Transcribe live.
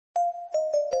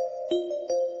And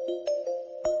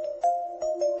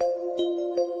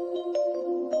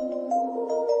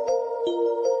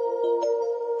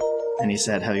he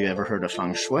said, have you ever heard of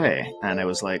feng shui? And I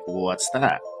was like, what's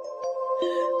that?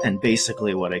 And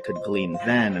basically what I could glean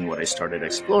then and what I started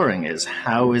exploring is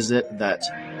how is it that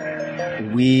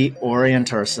we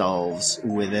orient ourselves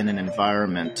within an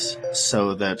environment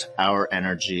so that our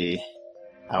energy,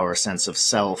 our sense of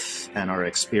self, and our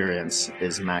experience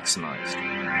is maximized.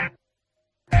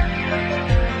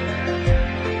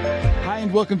 Hi,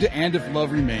 and welcome to And If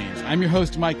Love Remains. I'm your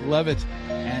host, Mike Levitt,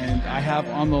 and I have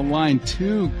on the line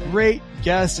two great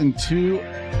guests and two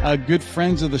good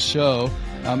friends of the show.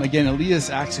 Again, Elias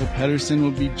Axel Pedersen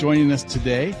will be joining us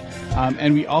today.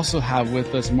 And we also have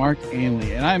with us Mark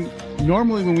Ainley. And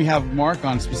normally when we have Mark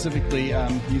on specifically,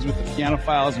 he's with the Piano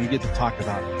Files, and we get to talk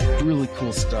about really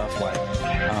cool stuff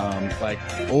like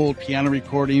old piano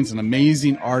recordings and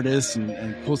amazing artists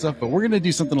and cool stuff. But we're going to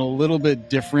do something a little bit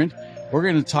different. We're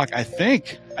going to talk, I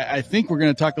think we're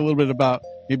going to talk a little bit about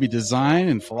maybe design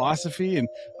and philosophy. And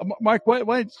Mark, why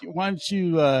don't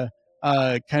you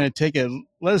kind of take it?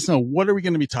 Let us know, what are we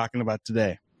going to be talking about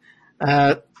today?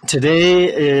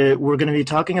 Today, we're going to be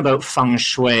talking about feng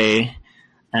shui,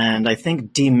 and I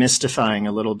think demystifying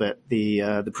a little bit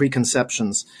the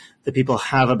preconceptions that people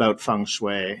have about feng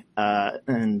shui.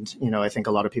 And, I think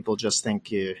a lot of people just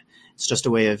think it's just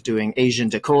a way of doing Asian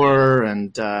decor,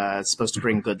 and it's supposed to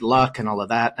bring good luck and all of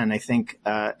that. And I think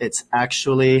it's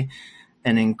actually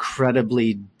an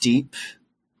incredibly deep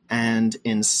and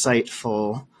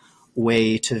insightful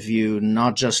way to view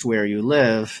not just where you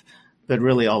live, but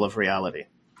really all of reality,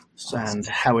 and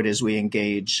how it is we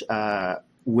engage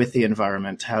with the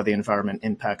environment, how the environment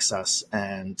impacts us,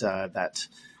 and that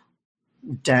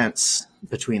dance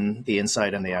between the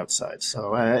inside and the outside.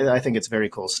 So I think it's very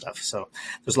cool stuff. So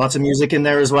there's lots of music in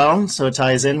there as well, so it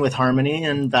ties in with harmony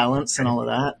and balance and all of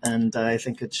that. And I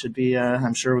think it should be,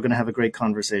 I'm sure we're going to have a great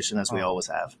conversation, as we always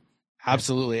have.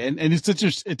 Absolutely. And it's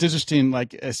interesting,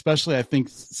 like, especially I think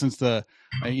since the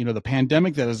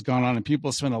pandemic that has gone on, and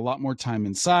people spend a lot more time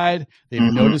inside. They've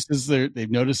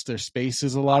noticed their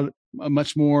spaces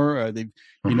much more. They've,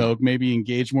 maybe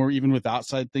engaged more even with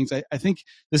outside things. I think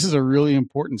this is a really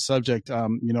important subject.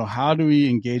 How do we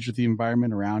engage with the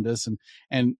environment around us?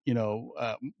 And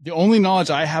the only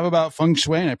knowledge I have about feng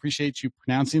shui, and I appreciate you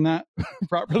pronouncing that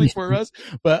properly for us,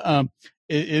 but,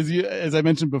 as I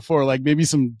mentioned before, like maybe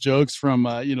some jokes from,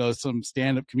 some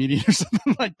stand-up comedian or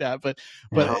something like that. But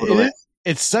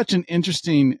it's such an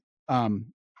interesting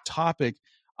topic.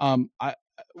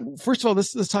 First of all,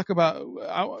 let's talk about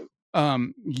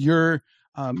your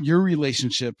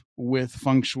relationship with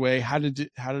feng shui. How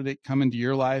did it come into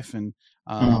your life? And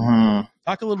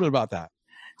talk a little bit about that.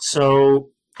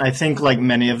 So I think, like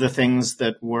many of the things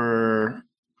that were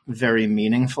very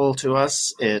meaningful to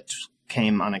us, it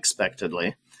came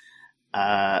unexpectedly.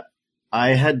 I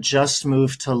had just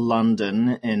moved to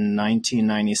London in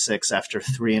 1996 after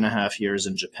 3.5 years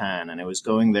in Japan, and I was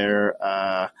going there.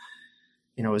 I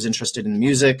was interested in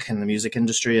music and the music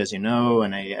industry, as you know,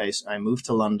 and I moved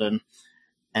to London,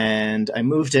 and I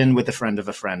moved in with a friend of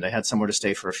a friend. I had somewhere to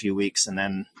stay for a few weeks, and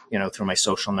then, through my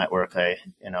social network, I,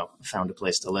 found a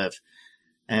place to live.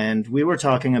 And we were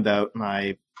talking about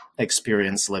my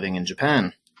experience living in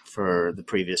Japan for the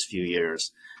previous few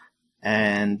years.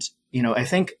 And, I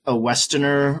think a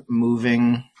Westerner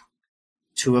moving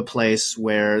to a place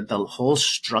where the whole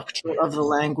structure of the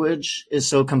language is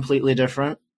so completely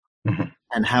different,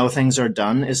 and how things are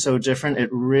done is so different, it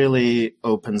really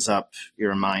opens up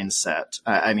your mindset.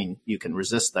 I mean, you can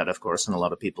resist that, of course, and a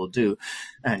lot of people do.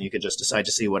 And you could just decide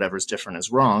to see whatever's different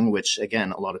is wrong, which,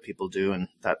 again, a lot of people do. And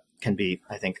that can be,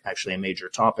 I think, actually a major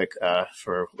topic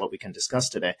for what we can discuss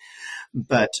today.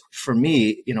 But for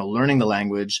me, learning the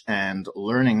language and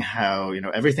learning how,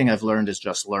 everything I've learned is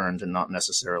just learned and not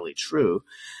necessarily true.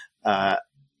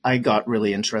 I got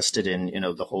really interested in,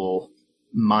 the whole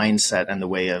mindset and the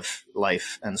way of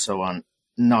life and so on,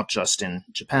 not just in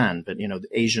Japan, but, the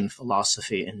Asian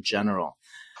philosophy in general.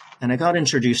 And I got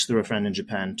introduced through a friend in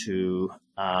Japan to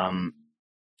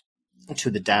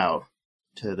the Tao,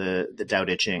 to the Tao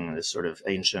Te Ching, this sort of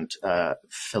ancient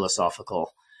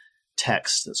philosophical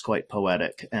text that's quite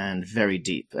poetic and very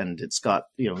deep. And it's got,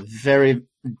 very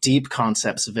deep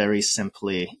concepts, very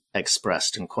simply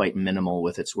expressed and quite minimal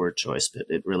with its word choice, but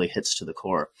it really hits to the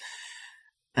core.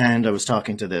 And I was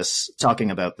talking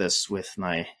about this with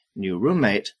my new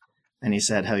roommate, and he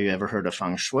said, have you ever heard of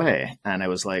feng shui? And I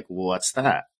was like, what's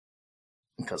that?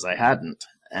 Because I hadn't.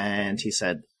 And he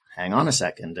said, hang on a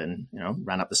second, and,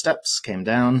 ran up the steps, came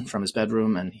down from his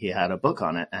bedroom, and he had a book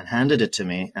on it and handed it to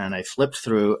me. And I flipped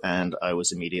through, and I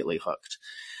was immediately hooked.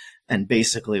 And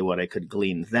basically what I could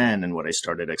glean then and what I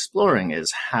started exploring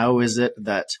is, how is it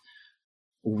that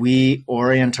we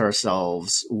orient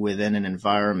ourselves within an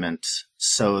environment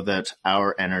so that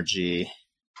our energy,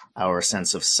 our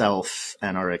sense of self,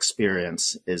 and our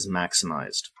experience is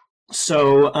maximized.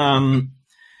 So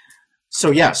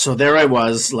there I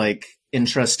was, like,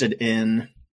 interested in,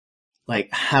 like,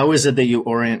 how is it that you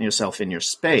orient yourself in your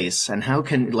space, and how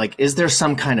can, like, is there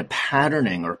some kind of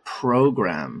patterning or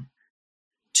program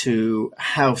to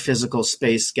how physical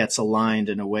space gets aligned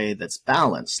in a way that's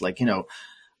balanced? Like, you know,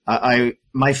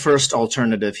 my first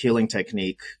alternative healing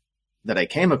technique that I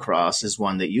came across is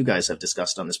one that you guys have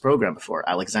discussed on this program before,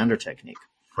 Alexander technique,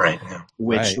 right? Yeah.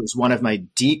 Which was one of my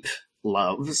deep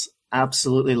loves.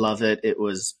 Absolutely love it. It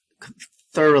was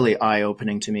thoroughly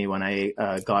eye-opening to me when I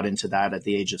got into that at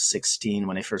the age of 16,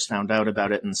 when I first found out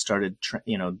about it and started,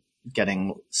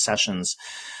 getting sessions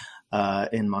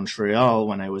in Montreal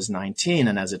when I was 19,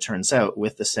 and as it turns out,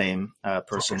 with the same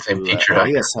person who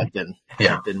Elias had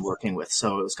been working with.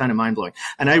 So it was kind of mind blowing.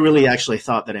 And I really actually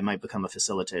thought that I might become a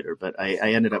facilitator, but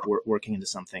I ended up working into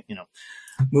something,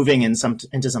 moving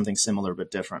into something similar but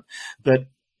different. But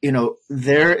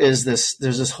there's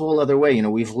this whole other way.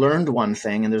 We've learned one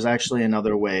thing, and there's actually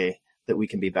another way that we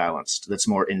can be balanced, that's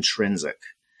more intrinsic.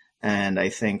 And I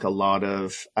think a lot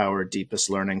of our deepest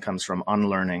learning comes from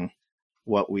unlearning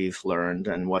what we've learned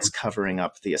and what's covering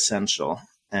up the essential,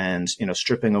 and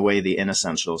stripping away the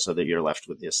inessential so that you're left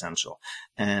with the essential.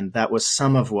 And that was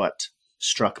some of what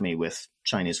struck me with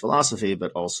Chinese philosophy,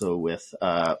 but also with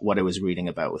what I was reading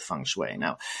about with feng shui.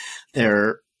 Now,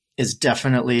 there is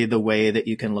definitely the way that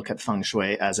you can look at feng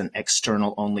shui as an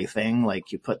external only thing,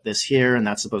 like you put this here and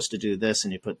that's supposed to do this,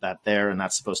 and you put that there and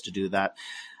that's supposed to do that.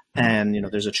 And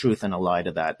there's a truth and a lie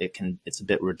to that. It's a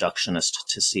bit reductionist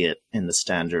to see it in the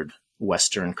standard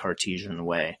Western Cartesian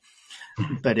way.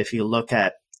 But if you look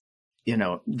at,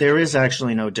 there is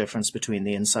actually no difference between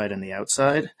the inside and the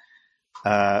outside.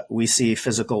 We see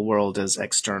physical world as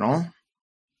external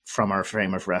from our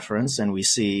frame of reference, and we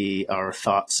see our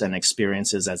thoughts and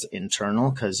experiences as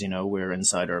internal, because, we're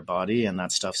inside our body and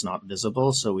that stuff's not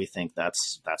visible. So we think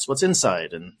that's what's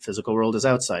inside and physical world is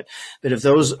outside. But if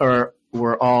those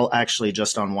were all actually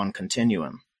just on one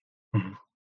continuum,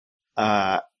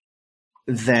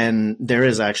 then there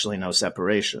is actually no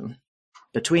separation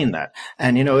between that.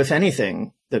 And, if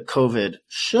anything, that COVID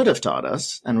should have taught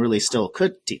us, and really still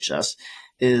could teach us,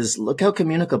 is look how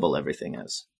communicable everything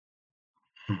is.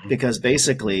 Because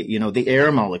basically, the air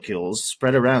molecules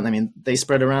spread around. They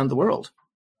spread around the world.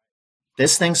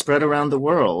 This thing spread around the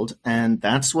world, and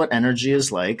that's what energy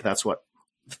is like. That's what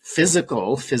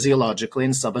physiologically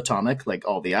and subatomic, like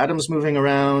all the atoms moving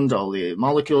around, all the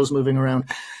molecules moving around,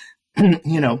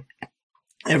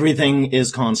 everything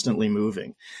is constantly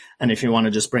moving. And if you want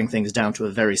to just bring things down to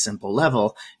a very simple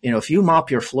level, if you mop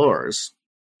your floors,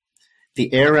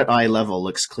 the air at eye level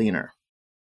looks cleaner.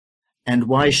 And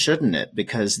why shouldn't it?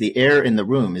 Because the air in the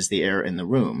room is the air in the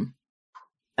room,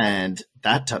 and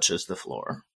that touches the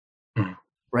floor,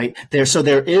 right? So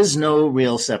there is no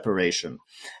real separation.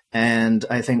 And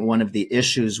I think one of the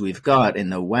issues we've got in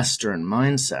the Western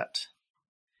mindset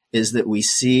is that we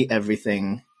see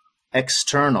everything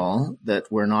external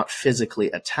that we're not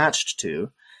physically attached to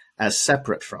as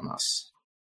separate from us.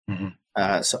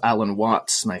 So Alan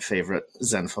Watts, my favorite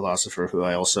Zen philosopher, who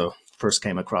I also first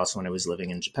came across when I was living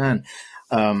in Japan,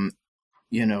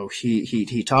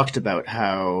 he talked about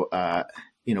how,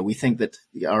 we think that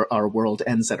our world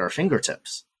ends at our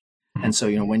fingertips. And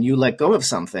so, when you let go of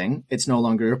something, it's no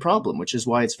longer your problem, which is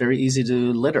why it's very easy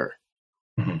to litter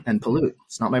and pollute.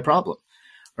 It's not my problem,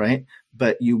 right?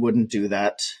 But you wouldn't do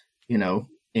that,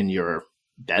 in your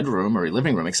bedroom or your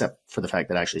living room, except for the fact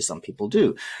that actually some people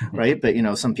do, right? But,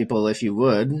 some people, if you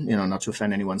would, not to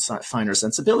offend anyone's finer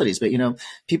sensibilities, but,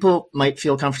 people might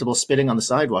feel comfortable spitting on the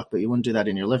sidewalk, but you wouldn't do that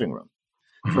in your living room.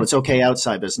 So it's okay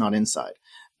outside, but it's not inside.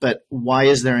 But why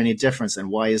is there any difference? And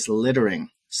why is littering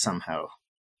somehow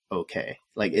okay?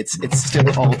 Like it's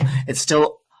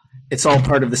all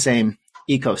part of the same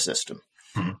ecosystem.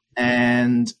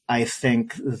 And I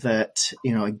think that,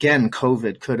 again,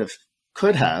 COVID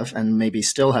could have, and maybe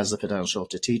still has the potential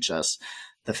to teach us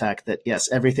the fact that, yes,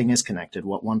 everything is connected.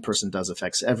 What one person does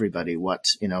affects everybody. What,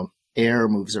 air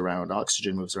moves around,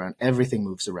 oxygen moves around, everything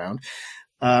moves around.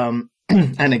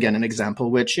 And again, an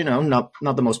example, which, not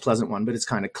the most pleasant one, but it's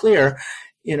kind of clear,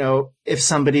 if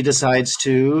somebody decides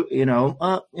to, I'm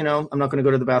not going to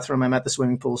go to the bathroom, I'm at the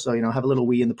swimming pool, so, have a little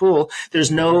wee in the pool.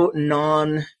 There's no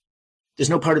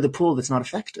part of the pool that's not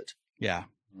affected. Yeah.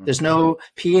 There's no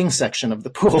peeing section of the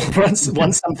pool.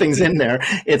 Once something's in there,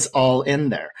 it's all in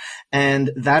there.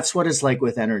 And that's what it's like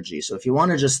with energy. So if you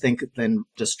want to just think, then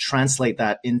just translate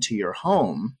that into your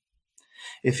home.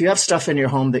 If you have stuff in your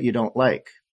home that you don't like,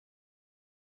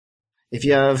 if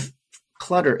you have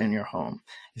clutter in your home,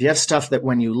 if you have stuff that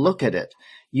when you look at it,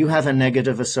 you have a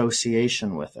negative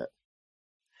association with it,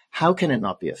 how can it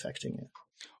not be affecting you?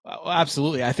 Well,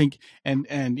 absolutely. I think, and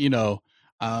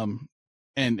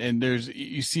there's,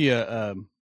 you see a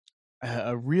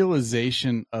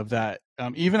realization of that.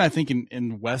 Even I think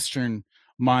in Western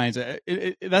minds,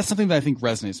 that's something that I think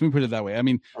resonates. Let me put it that way. I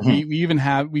mean, we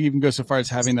even go so far as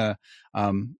having a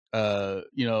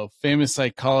famous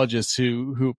psychologist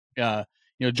who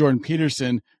Jordan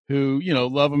Peterson, who,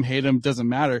 love him, hate him, doesn't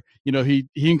matter. He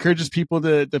encourages people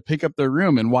to pick up their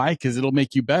room. And why? Because it'll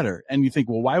make you better. And you think,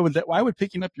 well, why would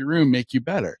picking up your room make you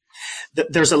better?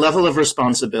 There's a level of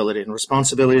responsibility, and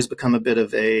responsibility has become a bit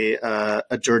of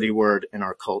a dirty word in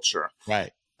our culture.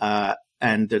 Right.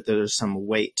 And there's some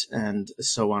weight and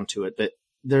so on to it. But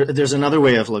there's another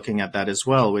way of looking at that as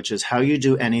well, which is how you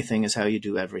do anything is how you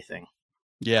do everything.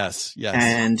 Yes.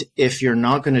 And if you're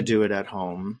not going to do it at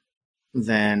home,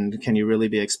 then can you really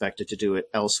be expected to do it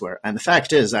elsewhere? And the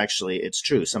fact is, actually, it's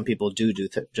true. Some people do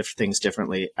things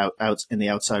differently out in the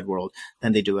outside world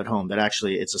than they do at home. But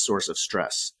actually, it's a source of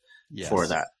stress for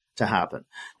that to happen.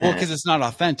 Well, because it's not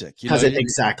authentic.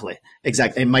 Exactly.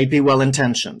 It might be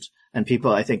well-intentioned. And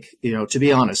people, I think, to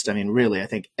be honest, I mean, really, I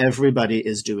think everybody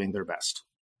is doing their best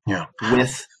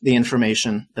with the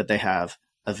information that they have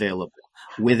available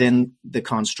within the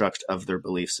construct of their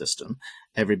belief system.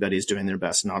 Everybody's doing their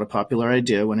best. Not a popular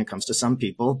idea when it comes to some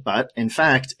people, but in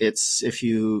fact, it's, if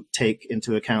you take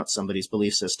into account somebody's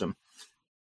belief system,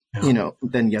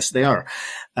 then yes, they are.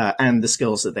 And the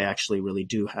skills that they actually really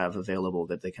do have available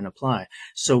that they can apply.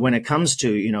 So when it comes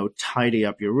to, tidy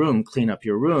up your room, clean up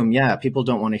your room, people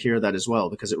don't want to hear that as well,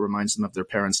 because it reminds them of their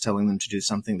parents telling them to do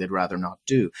something they'd rather not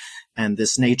do. And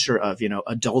this nature of,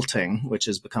 adulting, which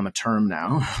has become a term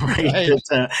now, right?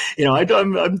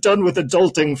 I'm done with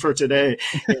adulting for today.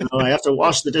 I have to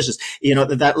wash the dishes.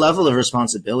 That level of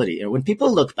responsibility. When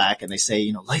people look back and they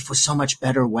say, life was so much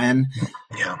better when,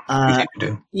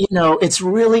 it's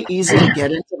really easy to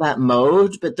get into that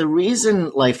mode. But the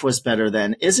reason life was better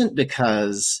then isn't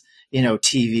because,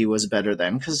 TV was better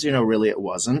then, because, really it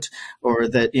wasn't, or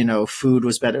that, food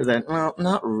was better then. Well,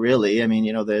 not really. I mean,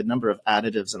 the number of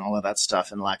additives and all of that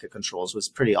stuff and lack of controls was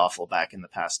pretty awful back in the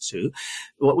past too.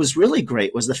 What was really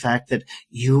great was the fact that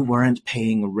you weren't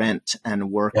paying rent and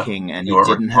working and you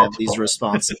didn't have these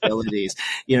responsibilities.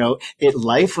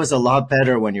 Life was a lot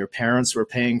better when your parents were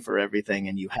paying for everything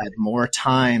and you had more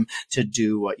time to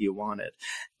do what you wanted.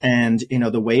 And,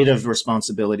 the weight of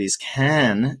responsibilities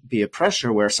can be a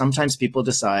pressure where sometimes people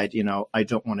decide, I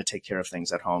don't want to take care of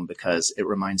things at home because it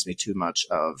reminds me too much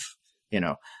of,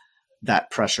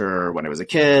 that pressure when I was a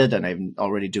kid and I'm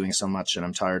already doing so much and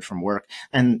I'm tired from work.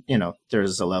 And,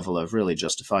 there's a level of really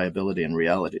justifiability and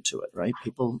reality to it, right?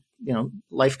 People,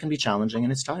 life can be challenging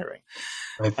and it's tiring.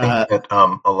 I think that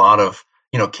a lot of,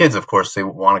 kids, of course, they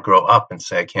want to grow up and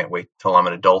say, I can't wait till I'm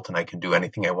an adult and I can do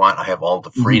anything I want. I have all the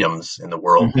freedoms in the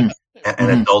world.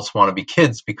 And adults want to be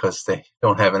kids because they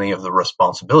don't have any of the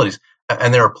responsibilities.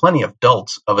 And there are plenty of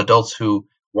adults who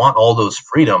want all those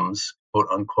freedoms, quote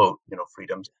unquote,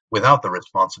 freedoms, without the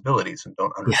responsibilities and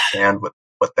don't understand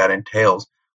what that entails.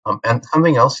 And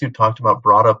something else you talked about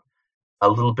brought up a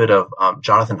little bit of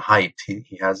Jonathan Haidt.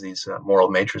 He has these moral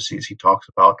matrices he talks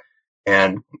about.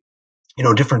 And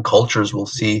different cultures will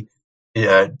see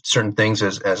certain things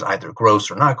as either gross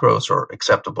or not gross, or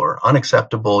acceptable or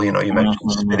unacceptable. You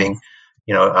mentioned spitting.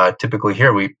 Typically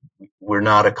here we're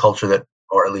not a culture that,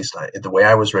 or at least the way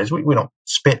I was raised, we don't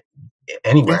spit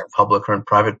anywhere in public or in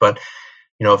private. But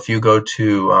if you go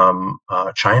to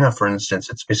China, for instance,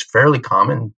 it's fairly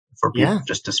common for people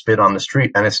just to spit on the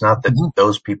street, and it's not that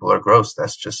those people are gross.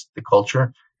 That's just the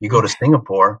culture. You go to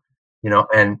Singapore,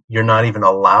 and you're not even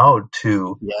allowed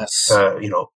to,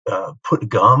 put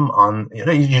gum on,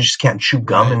 you just can't chew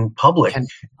gum in public,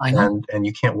 and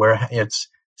you can't wear, it's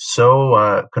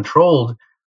so controlled,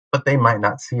 but they might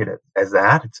not see it as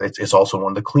that. It's also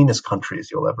one of the cleanest countries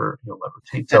you'll ever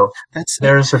see. So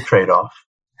there's a trade-off.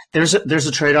 There's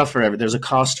a trade-off for everything. There's a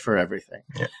cost for everything.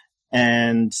 Yeah.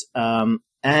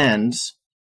 And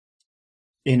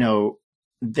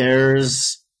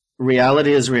there's,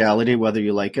 reality is reality, whether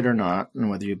you like it or not, and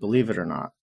whether you believe it or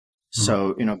not.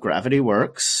 So, gravity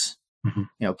works,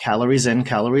 calories in,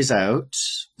 calories out.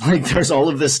 Like there's all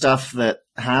of this stuff that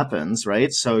happens,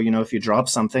 right? So, if you drop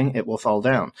something, it will fall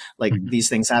down. Like these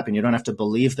things happen. You don't have to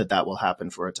believe that will happen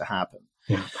for it to happen.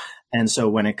 Yeah. And so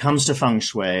when it comes to feng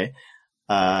shui,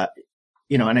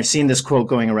 and I've seen this quote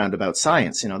going around about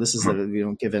science. This is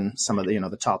given some of the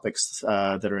the topics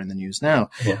that are in the news now.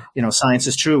 Yeah. Science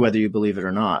is true whether you believe it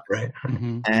or not. Right.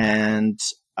 And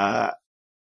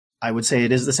I would say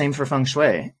it is the same for feng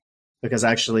shui, because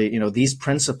actually, these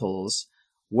principles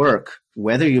work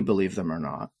whether you believe them or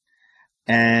not.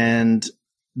 And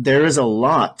there is a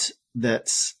lot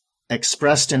that's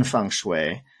expressed in feng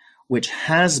shui, which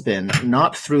has been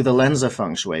not through the lens of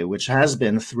feng shui, which has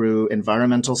been through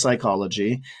environmental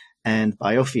psychology and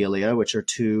biophilia, which are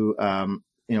two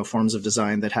forms of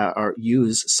design that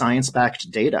use science-backed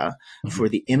data for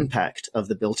the impact of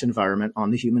the built environment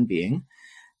on the human being.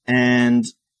 And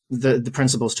the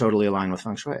principles totally align with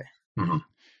feng shui. Mm-hmm.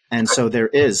 And so there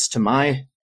is, in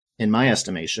my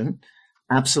estimation,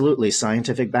 absolutely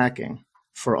scientific backing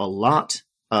for a lot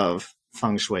of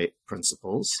feng shui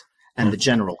principles and the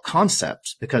general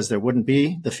concept, because there wouldn't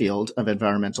be the field of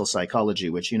environmental psychology,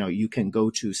 which, you can go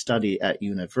to study at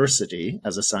university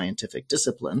as a scientific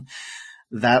discipline.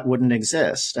 That wouldn't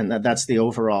exist. And that's the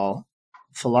overall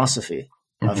philosophy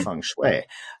of feng shui.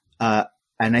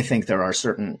 And I think there are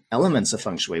certain elements of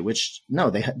feng shui which,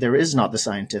 there is not the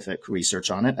scientific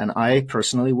research on it. And I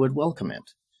personally would welcome it.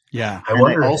 Yeah.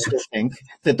 I also think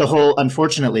that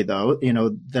unfortunately though,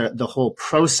 the whole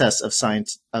process of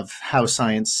science, of how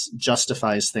science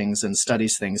justifies things and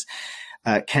studies things,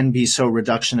 can be so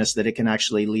reductionist that it can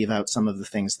actually leave out some of the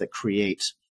things that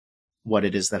create what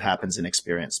it is that happens in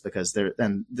experience. Because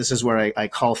and this is where I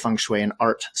call feng shui an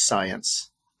art/science,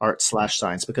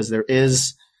 because there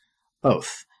is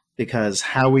both. Because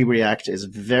how we react is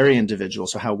very individual.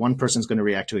 So how one person is going to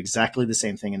react to exactly the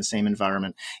same thing in the same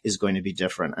environment is going to be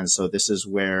different. And so this is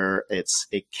where it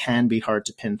can be hard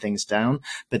to pin things down,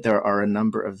 but there are a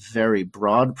number of very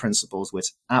broad principles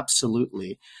which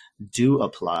absolutely do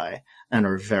apply and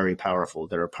are very powerful,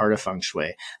 that are part of feng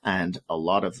shui. And a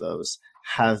lot of those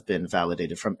have been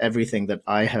validated from everything that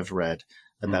I have read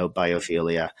about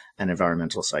biophilia and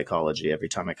environmental psychology. Every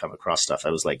time I come across stuff,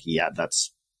 I was like, yeah,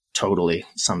 that's totally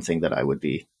something that I would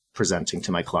be presenting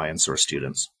to my clients or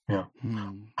students. Yeah.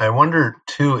 I wonder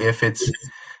too, if it's,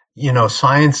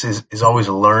 science is always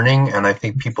learning. And I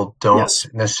think people don't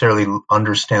necessarily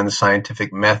understand the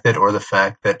scientific method, or the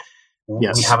fact that we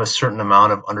have a certain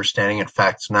amount of understanding and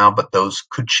facts now, but those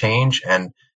could change,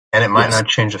 and it might not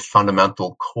change a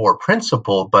fundamental core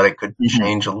principle, but it could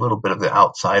change a little bit of the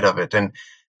outside of it. And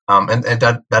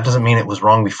that doesn't mean it was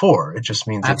wrong before. It just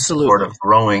means it's sort of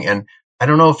growing. And I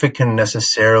don't know if it can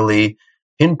necessarily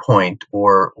pinpoint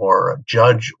or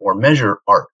judge or measure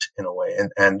art in a way,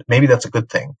 and maybe that's a good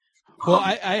thing. Well,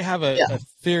 I have a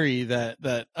theory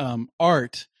that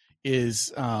art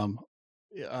is a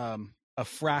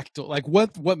fractal. Like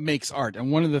what makes art,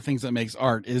 and one of the things that makes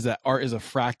art is that art is a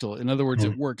fractal. In other words,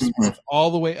 it works all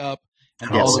the way up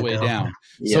and all the way down.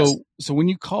 Yes. So when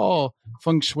you call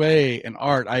feng shui and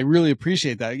art, I really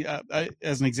appreciate that.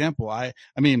 As an example, I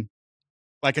mean,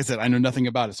 like I said, I know nothing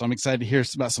about it, so I'm excited to hear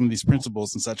about some of these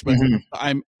principles and such. But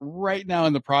I'm right now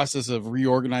in the process of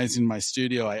reorganizing my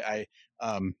studio. I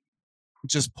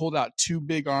just pulled out 2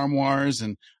 big armoires,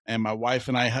 and my wife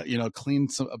and I, cleaned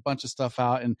a bunch of stuff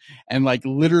out, and like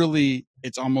literally,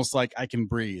 it's almost like I can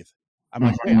breathe. I'm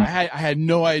like, wait, I had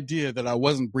no idea that I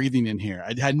wasn't breathing in here.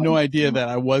 I had no idea that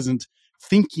I wasn't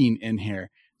thinking in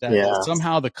here. That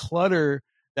somehow the clutter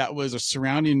that was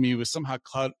surrounding me was somehow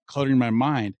cluttering my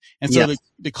mind. And so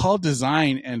they call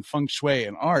design and feng shui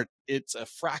and art, it's a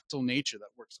fractal nature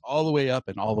that works all the way up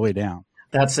and all the way down.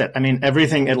 That's it. I mean,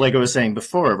 everything, like I was saying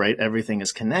before, right? Everything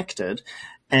is connected,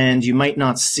 and you might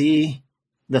not see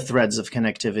the threads of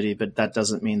connectivity, but that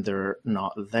doesn't mean they're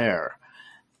not there.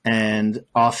 And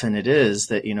often it is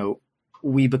that,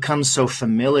 we become so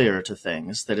familiar to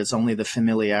things that it's only the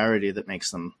familiarity that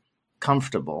makes them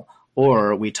comfortable.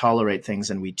 Or we tolerate things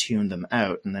and we tune them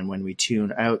out. And then when we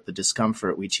tune out the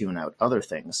discomfort, we tune out other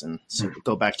things. And so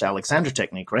go back to Alexander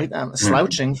technique, right?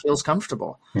 Slouching feels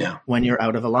comfortable when you're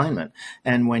out of alignment.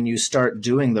 And when you start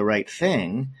doing the right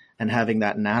thing and having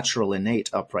that natural, innate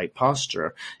upright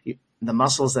posture, the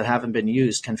muscles that haven't been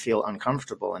used can feel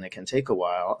uncomfortable, and it can take a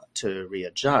while to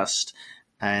readjust.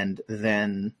 And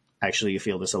then actually you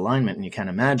feel this alignment, and you can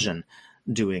imagine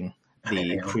doing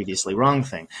the previously wrong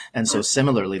thing. And so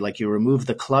similarly, like you remove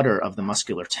the clutter of the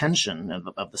muscular tension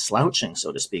of the slouching,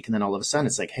 so to speak, and then all of a sudden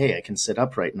it's like, hey, I can sit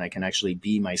upright and I can actually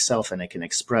be myself, and I can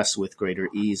express with greater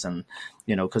ease, and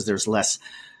because there's less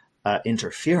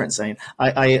interference. I mean,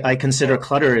 I consider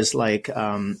clutter as like,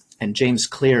 and James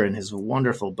Clear in his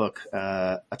wonderful book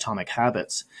Atomic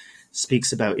Habits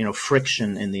speaks about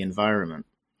friction in the environment.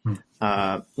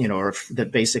 or that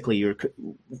basically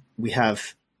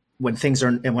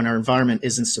when our environment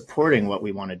isn't supporting what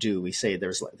we want to do, we say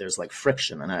there's like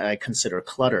friction, and I consider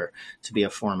clutter to be a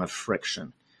form of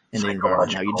friction in the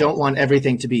environment. Now, you don't want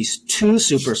everything to be too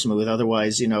super smooth.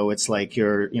 Otherwise, it's like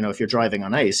if you're driving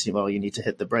on ice, well, you need to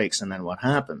hit the brakes, and then what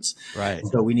happens? Right.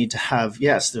 So we need to have,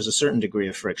 yes, there's a certain degree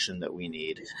of friction that we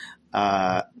need.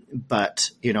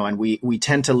 But, and we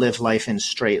tend to live life in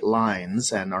straight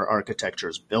lines, and our architecture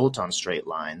is built on straight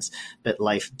lines, but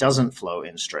life doesn't flow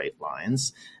in straight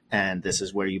lines. And this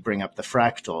is where you bring up the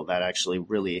fractal that actually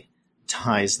really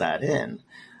ties that in.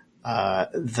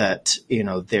 That,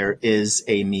 there is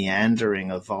a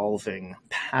meandering, evolving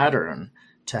pattern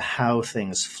to how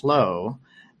things flow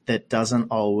that doesn't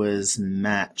always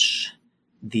match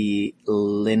the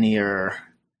linear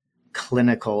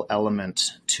clinical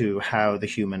element to how the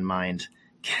human mind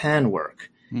can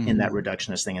work in that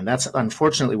reductionist thing. And that's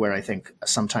unfortunately where I think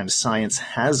sometimes science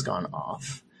has gone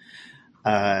off.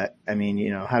 How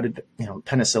did,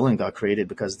 penicillin got created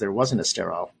because there wasn't a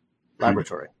sterile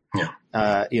laboratory. Yeah.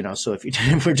 So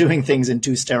if we're doing things in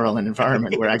too sterile an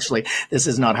environment where actually this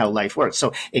is not how life works.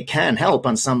 So it can help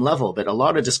on some level, but a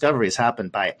lot of discoveries happen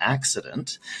by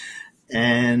accident.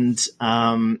 And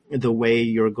the way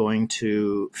you're going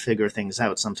to figure things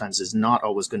out sometimes is not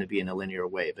always going to be in a linear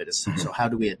way. But so how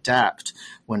do we adapt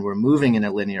when we're moving in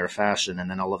a linear fashion, and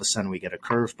then all of a sudden we get a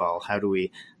curveball? How do we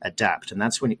adapt? And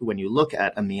that's when you look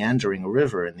at a meandering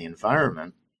river in the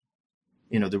environment,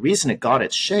 the reason it got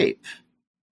its shape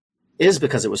is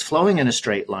because it was flowing in a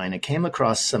straight line. It came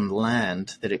across some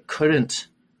land that it couldn't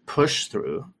push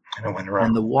through. And it went around.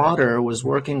 And the water was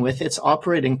working with its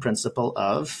operating principle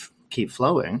of keep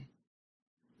flowing,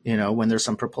 when there's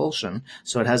some propulsion.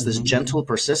 So it has this gentle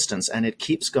persistence, and it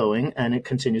keeps going, and it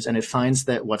continues, and it finds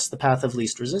that what's the path of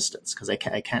least resistance, because I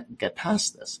can't get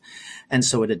past this. And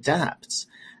so it adapts.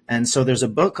 And so there's a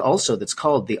book also that's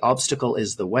called The Obstacle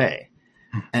is the Way.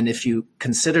 And if you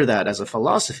consider that as a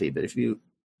philosophy, but if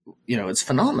it's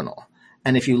phenomenal.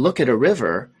 And if you look at a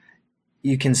river,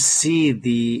 you can see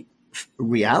the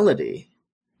reality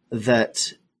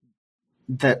that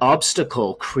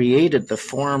obstacle created the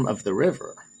form of the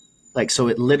river. So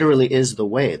it literally is the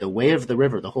way of the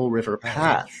river, the whole river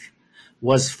path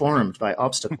was formed by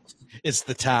obstacles. It's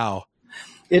the Tao.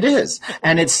 It is.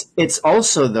 And it's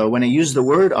also, though, when I use the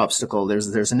word obstacle,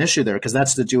 there's an issue there, because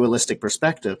that's the dualistic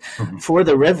perspective. For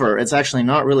the river, it's actually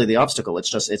not really the obstacle.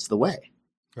 It's the way.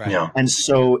 Right. Yeah. And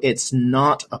so it's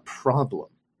not a problem.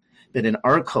 But in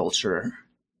our culture,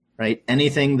 right,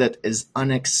 anything that is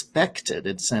unexpected,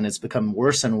 it's become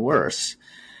worse and worse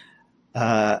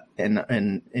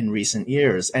in recent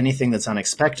years. Anything that's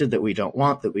unexpected, that we don't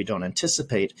want, that we don't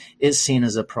anticipate, is seen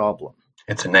as a problem.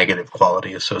 It's a negative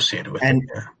quality associated with and,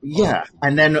 it. Yeah.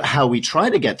 And then how we try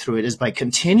to get through it is by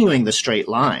continuing the straight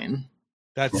line.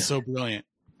 That's so brilliant.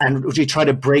 And we try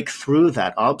to break through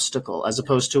that obstacle, as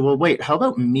opposed to, well, wait, how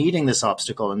about meeting this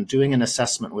obstacle and doing an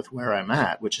assessment with where I'm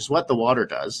at, which is what the water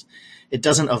does. It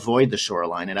doesn't avoid the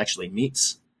shoreline. It actually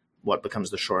meets what becomes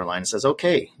the shoreline and says,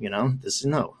 okay, I'm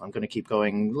going to keep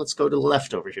going. Let's go to the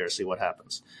left over here, see what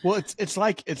happens. Well,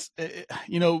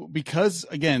 because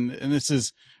again, and this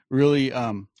is really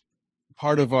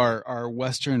part of our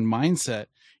Western mindset,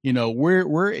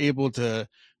 we're able to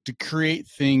create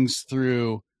things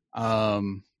through,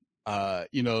 through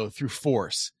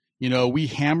force. We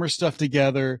hammer stuff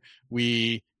together.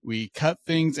 We cut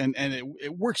things, and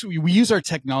it works. We use our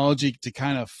technology to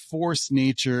kind of force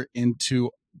nature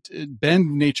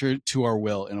bend nature to our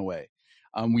will in a way.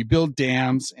 We build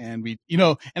dams, and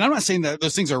and I'm not saying that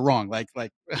those things are wrong. Like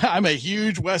I'm a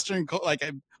huge Western,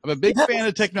 I'm a big fan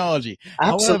of technology.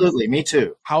 Absolutely. Me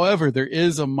too. However, there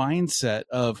is a mindset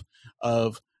of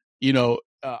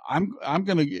I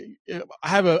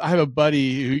have a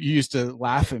buddy who used to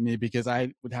laugh at me because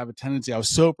I would have a tendency, I was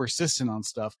so persistent on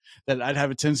stuff that I'd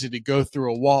have a tendency to go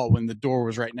through a wall when the door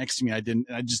was right next to me. I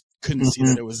just couldn't see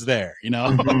that it was there,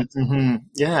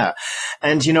 Yeah.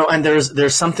 And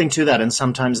there's something to that, and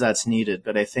sometimes that's needed,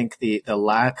 but I think the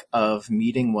lack of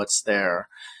meeting what's there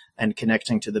and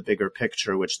connecting to the bigger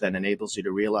picture, which then enables you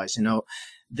to realize,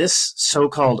 this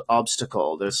so-called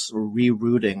obstacle, this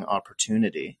rerouting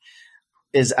opportunity,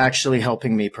 is actually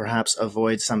helping me perhaps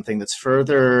avoid something that's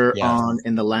further on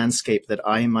in the landscape that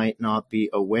I might not be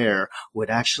aware would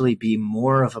actually be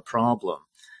more of a problem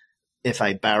if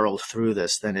I barreled through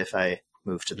this than if I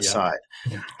moved to the side.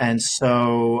 Yeah. And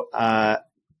so,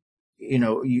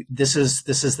 this is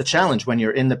the challenge. When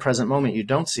you're in the present moment, you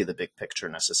don't see the big picture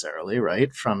necessarily,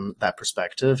 right? From that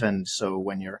perspective. And so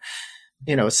when you're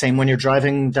same when you're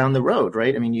driving down the road,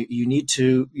 right? I mean,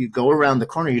 you go around the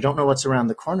corner, you don't know what's around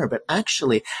the corner, but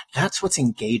actually that's what's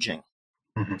engaging.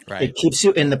 Right. It keeps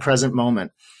you in the present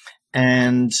moment,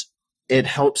 and it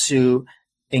helps you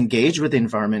engage with the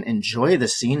environment, enjoy the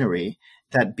scenery,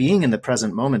 that being in the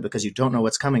present moment, because you don't know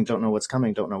what's coming, don't know what's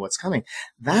coming.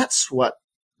 That's what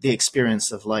the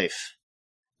experience of life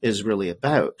is really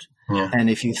about. Yeah. And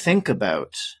if you think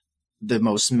about the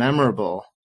most memorable,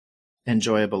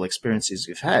 enjoyable experiences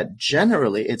you've had,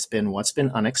 generally it's been what's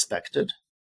been unexpected,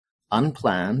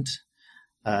 unplanned,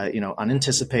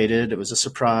 unanticipated. It was a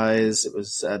surprise. It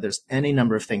was, there's any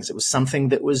number of things. It was something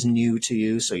that was new to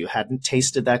you. So you hadn't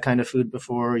tasted that kind of food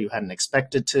before. You hadn't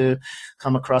expected to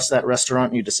come across that restaurant,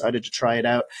 and you decided to try it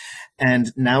out.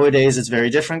 And nowadays it's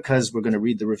very different, because we're going to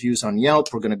read the reviews on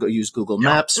Yelp. We're going to go use Google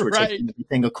Maps. We're taking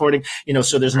everything according,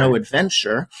 so there's no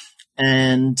adventure.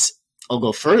 And I'll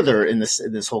go further in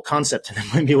this whole concept, and then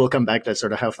maybe we'll come back to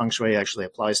sort of how feng shui actually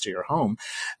applies to your home.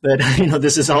 But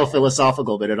this is all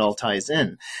philosophical, but it all ties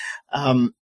in.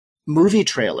 Movie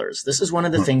trailers. This is one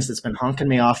of the things that's been honking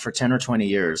me off for 10 or 20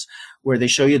 years, where they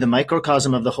show you the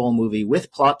microcosm of the whole movie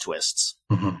with plot twists,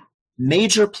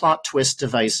 major plot twist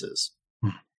devices,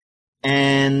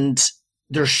 and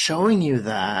they're showing you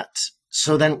that.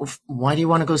 So then, why do you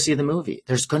want to go see the movie?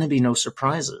 There's going to be no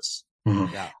surprises.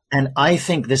 Yeah. And I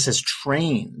think this has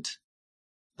trained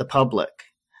the public,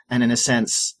 and in a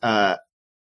sense,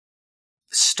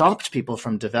 stopped people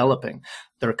from developing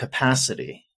their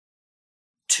capacity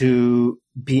to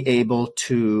be able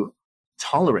to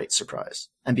tolerate surprise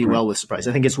and be well with surprise.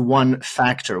 I think it's one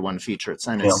feature. It's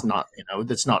not,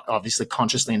 that's not obviously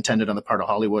consciously intended on the part of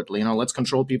Hollywood. Let's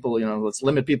control people, let's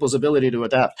limit people's ability to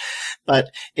adapt. But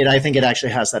I think it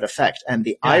actually has that effect. And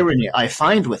the irony I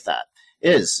find with that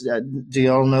is, do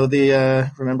you all know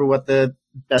remember what the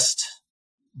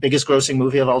biggest grossing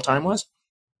movie of all time was?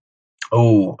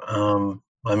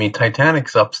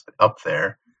 Titanic's up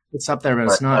there. It's up there, but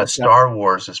it's not. Star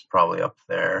Wars is probably up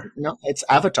there. No, it's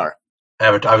Avatar.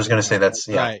 I was going to say that's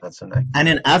the next. And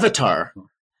in Avatar,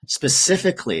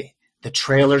 specifically, the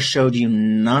trailer showed you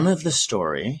none of the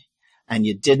story, and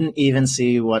you didn't even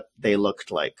see what they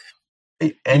looked like.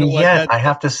 And yet, I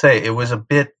have to say, it was a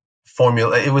bit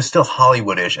formula. It was still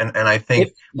Hollywoodish, and I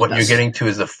think what you're getting to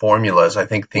is the formulas. I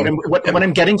think what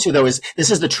I'm getting to, though, is this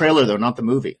is the trailer, though, not the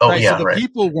movie. Oh, right, yeah, so the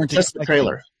people weren't just the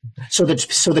trailer. So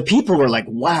the people were like,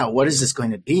 "Wow, what is this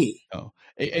going to be?" Oh,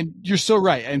 and you're so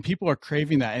right. And people are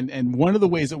craving that. And one of the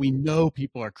ways that we know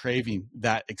people are craving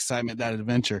that excitement, that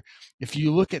adventure, if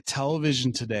you look at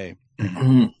television today,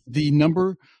 the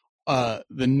number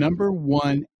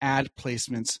one ad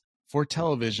placements for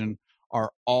television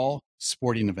are all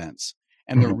sporting events.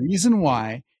 And the reason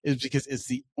why is because it's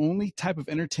the only type of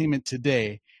entertainment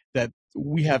today that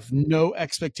we have no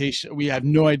expectation. We have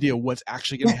no idea what's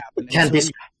actually going to happen. Can't be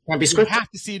scripted. We have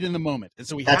to see it in the moment. And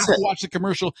so we have to watch the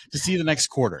commercial to see the next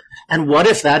quarter. And what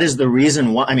if that is the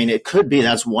reason why? I mean, it could be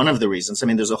that's one of the reasons. I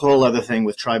mean, there's a whole other thing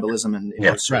with tribalism and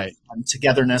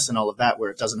togetherness and all of that, where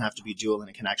it doesn't have to be dual and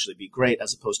it can actually be great,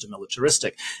 as opposed to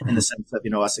militaristic in the sense of,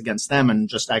 us against them, and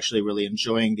just actually really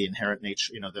enjoying the inherent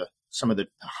nature, some of the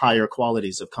higher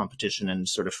qualities of competition and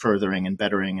sort of furthering and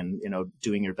bettering and,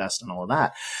 doing your best and all of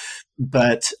that.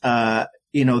 But,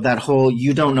 that whole,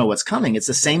 you don't know what's coming. It's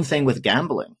the same thing with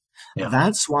gambling. Yeah.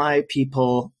 That's why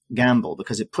people gamble,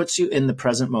 because it puts you in the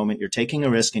present moment. You're taking a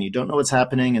risk and you don't know what's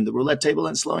happening, and the roulette table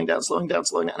and slowing down.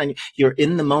 And you're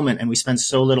in the moment, and we spend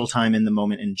so little time in the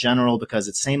moment in general because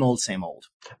it's same old.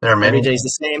 There are many. Every day's the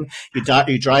same. You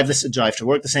drive to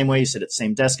work the same way. You sit at the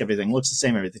same desk. Everything looks the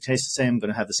same. Everything tastes the same. I'm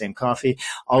going to have the same coffee.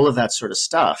 All of that sort of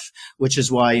stuff, which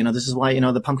is why, this is why,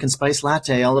 the pumpkin spice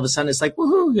latte, all of a sudden it's like,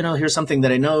 woohoo, here's something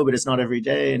that I know, but it's not every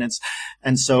day.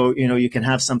 And so, you can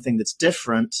have something that's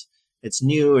different. It's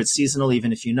new, it's seasonal,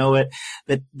 even if you know it.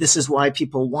 But this is why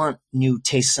people want new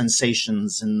taste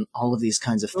sensations and all of these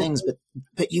kinds of things.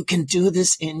 But you can do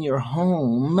this in your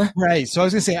home. Right. So I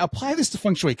was going to say, apply this to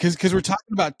feng shui, because we're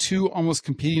talking about two almost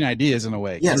competing ideas in a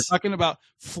way. Yes. We're talking about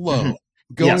flow,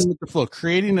 going with the flow,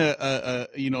 creating an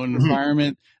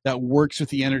environment that works with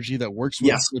the energy, that works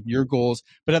with your goals.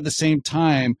 But at the same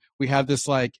time, we have this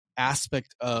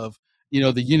aspect of,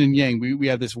 the yin and yang. We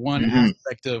have this one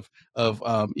aspect of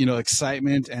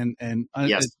excitement and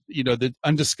the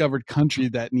undiscovered country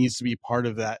that needs to be part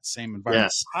of that same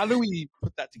environment. Yes. How do we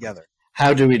put that together?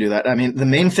 How do we do that? I mean, the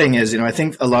main thing is, I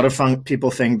think a lot of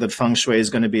people think that feng shui is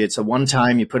going to be, it's a one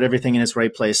time, you put everything in its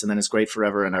right place, and then it's great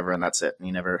forever and ever, and that's it. And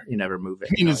you never move it.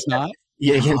 You mean it's not?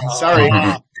 Yeah, sorry.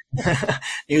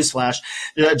 Newsflash.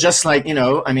 Just like,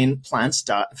 plants,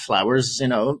 flowers,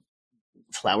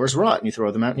 flowers rot and you throw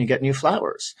them out and you get new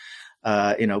flowers.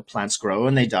 plants grow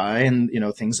and they die, and,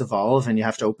 things evolve, and you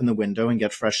have to open the window and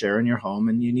get fresh air in your home.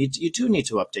 And you do need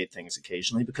to update things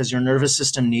occasionally, because your nervous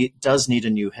system does need a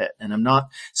new hit. And I'm not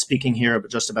speaking here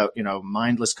just about,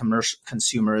 mindless commercial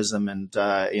consumerism and,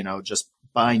 just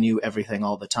buy new everything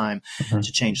all the time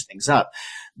to change things up.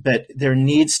 But there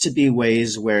needs to be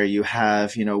ways where you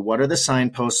have, what are the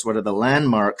signposts, what are the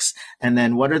landmarks, and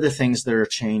then what are the things that are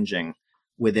changing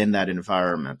within that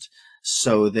environment,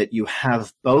 so that you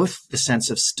have both the sense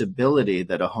of stability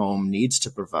that a home needs to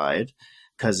provide,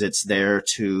 because it's there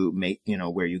to make,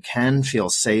 where you can feel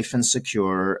safe and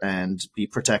secure and be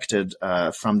protected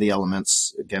from the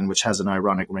elements, again, which has an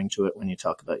ironic ring to it when you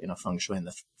talk about, feng shui and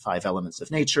the 5 elements of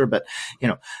nature. But,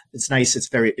 it's nice.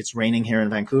 It's raining here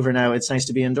in Vancouver now. It's nice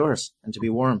to be indoors and to be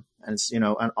warm, and it's, and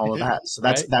all of that. So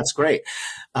that's great.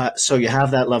 So you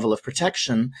have that level of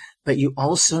protection, but you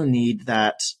also need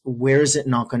that, where is it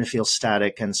not going to feel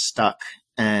static and stuck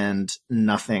and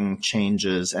nothing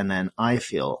changes, and then I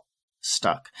feel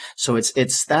stuck. So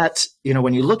it's that,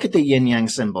 when you look at the yin yang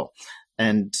symbol,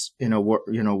 and,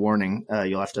 warning,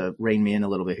 you'll have to rein me in a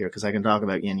little bit here, because I can talk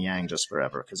about yin yang just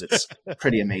forever, because it's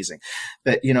pretty amazing.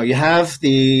 But, you have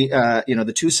the,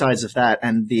 the 2 sides of that,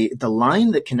 and the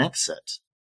line that connects it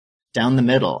down the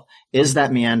middle is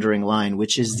that meandering line,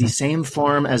 which is the same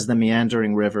form as the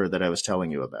meandering river that I was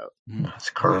telling you about. That's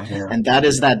curved. Yeah. And that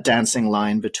is that dancing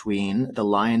line between the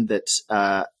line that,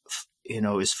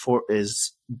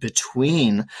 is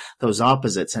between those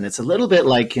opposites. And it's a little bit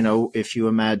like, if you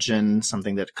imagine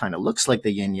something that kind of looks like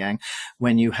the yin yang,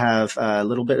 when you have a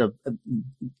little bit of a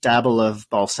dabble of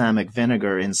balsamic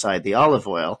vinegar inside the olive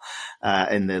oil,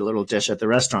 in the little dish at the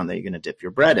restaurant that you're going to dip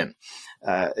your bread in,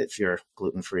 if you're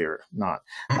gluten-free or not.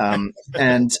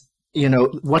 And,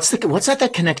 what's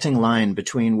that connecting line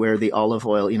between where the olive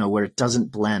oil, where it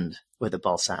doesn't blend with the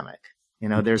balsamic?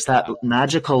 There's that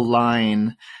magical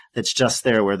line that's just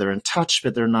there, where they're in touch,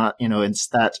 but they're not, it's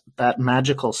that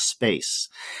magical space.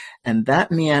 And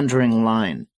that meandering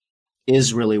line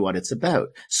is really what it's about.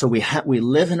 So we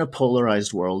live in a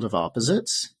polarized world of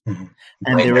opposites, and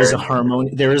there is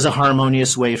a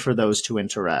harmonious way for those to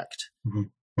interact.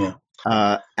 Yeah.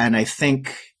 And I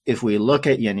think if we look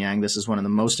at yin yang, this is one of the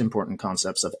most important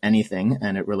concepts of anything,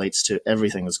 and it relates to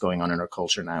everything that's going on in our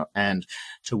culture now, and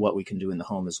to what we can do in the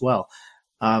home as well.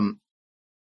 Do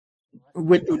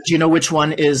you know which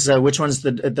one's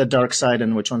the dark side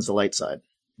and which one's the light side?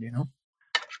 Do you know?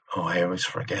 Oh, I always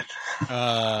forget.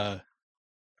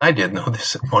 I did know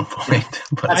this at one point,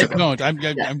 but I don't. I'm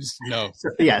just no.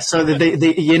 So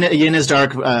the yin is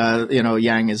dark.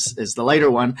 Yang is the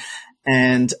lighter one.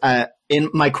 And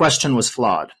my question was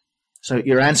flawed. So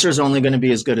your answer is only going to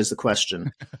be as good as the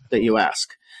question that you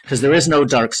ask, because there is no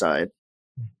dark side,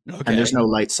 and there's no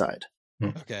light side.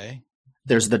 Okay.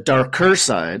 There's the darker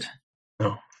side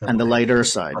and the lighter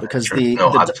side, because the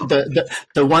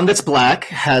one that's black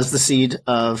has the seed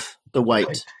of the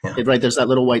white. Yeah. Right? There's that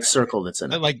little white circle that's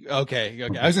in it. Okay.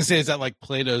 I was gonna say, is that like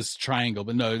Plato's triangle?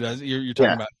 But no, you're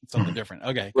talking about something different.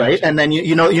 Okay. Right. Gotcha. And then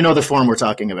you know the form we're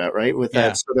talking about, right? With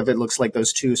that sort of, it looks like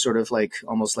those 2 sort of like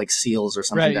almost like seals or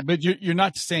something. Right. But you're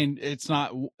not saying it's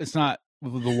not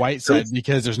the white side,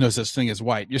 because there's no such thing as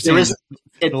white. You're saying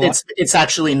it's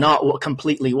actually not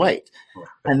completely white,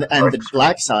 and the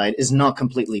black side is not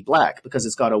completely black, because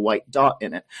it's got a white dot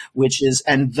in it,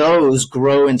 and those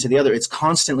grow into the other. It's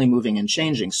constantly moving and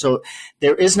changing. So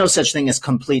there is no such thing as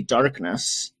complete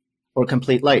darkness or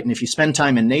complete light. And if you spend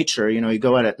time in nature, you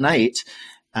go out at night,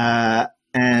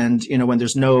 and when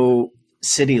there's no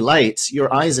city lights,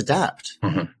 your eyes adapt.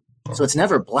 Mm-hmm. So it's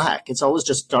never black. It's always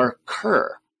just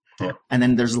darker. Yeah. And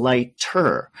then there's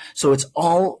lighter. So it's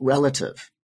all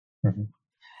relative. Mm-hmm.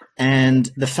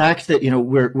 And the fact that,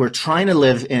 we're trying to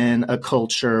live in a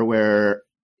culture where,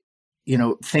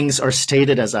 things are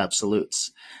stated as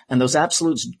absolutes, and those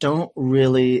absolutes don't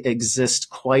really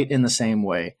exist quite in the same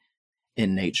way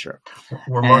in nature.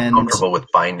 We're more comfortable with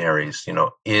binaries,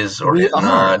 is or is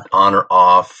not, on or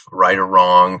off, right or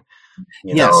wrong.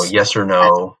 Yes or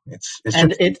no.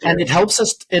 It helps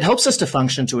us to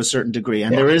function to a certain degree.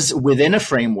 And there is, within a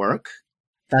framework,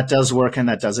 that does work and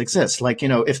that does exist. Like,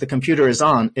 if the computer is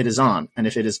on, it is on. And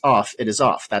if it is off, it is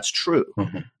off. That's true.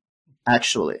 Mm-hmm.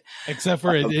 Actually. Except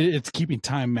for it's keeping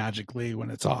time magically when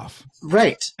it's off.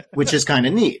 Right. Which is kind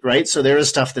of neat, right? So there is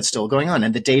stuff that's still going on,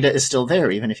 and the data is still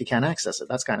there, even if you can't access it.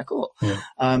 That's kind of cool. Yeah.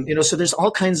 So there's all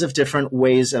kinds of different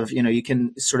ways of, you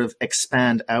can sort of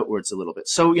expand outwards a little bit.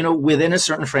 So, within a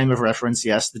certain frame of reference,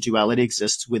 yes, the duality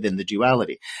exists within the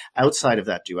duality. Outside of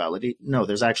that duality, no,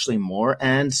 there's actually more.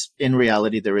 And in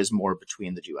reality, there is more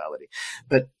between the duality.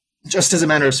 But just as a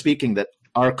manner of speaking, that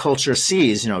our culture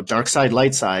sees, dark side,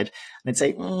 light side, and they'd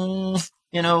say,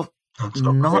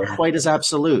 not quite as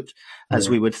absolute as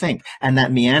we would think. And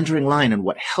that meandering line, and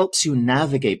what helps you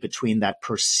navigate between that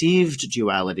perceived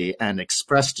duality and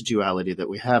expressed duality that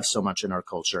we have so much in our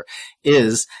culture,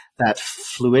 is that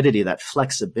fluidity, that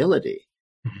flexibility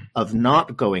of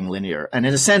not going linear. And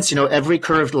in a sense, every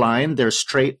curved line, there's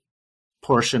straight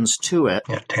portions to it,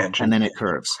 tangent, and then it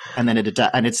curves, and then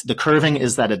it's the curving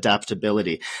is that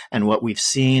adaptability. And what we've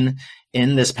seen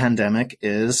in this pandemic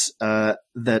is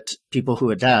that people who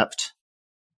adapt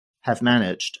have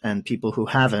managed, and people who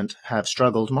haven't have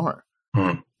struggled more.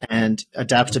 And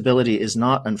adaptability is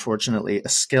not, unfortunately, a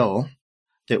skill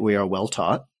that we are well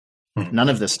taught. None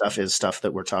of this stuff is stuff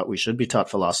that we're taught. We should be taught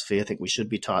philosophy. I think we should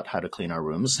be taught how to clean our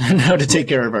rooms and how to take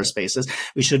care of our spaces.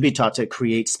 We should be taught to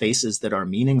create spaces that are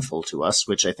meaningful to us,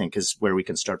 which I think is where we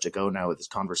can start to go now with this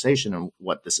conversation and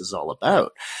what this is all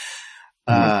about.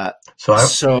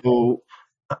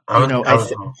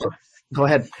 Go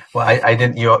ahead. Well, I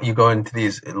didn't. You go into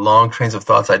these long trains of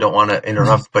thoughts. I don't want to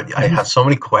interrupt, but I have so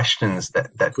many questions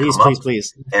that please, come up.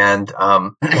 Please. And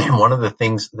one of the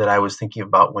things that I was thinking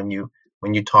about when you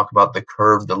talk about the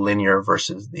curve, the linear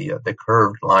versus the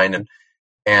curved line,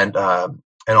 and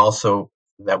also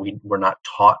that we're not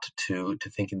taught to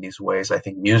think in these ways. I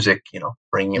think music,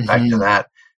 bringing it back to that,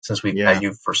 since we've had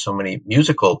you for so many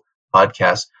musical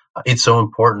podcasts, it's so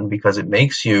important because it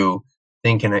makes you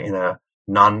think in a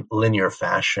non-linear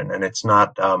fashion, and it's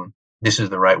not this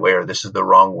is the right way or this is the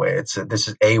wrong way. This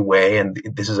is a way, and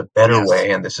this is a better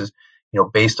way, and this is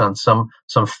based on some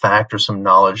fact or some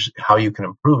knowledge how you can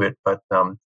improve it. But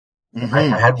I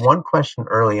had one question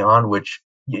early on, which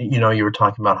you were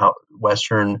talking about how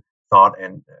Western thought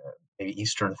and maybe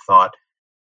Eastern thought.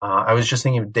 I was just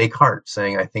thinking of Descartes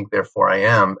saying, "I think, therefore I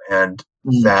am," and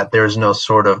that there's no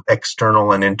sort of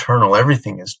external and internal.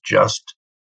 Everything is just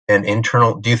an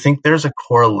internal. Do you think there's a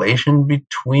correlation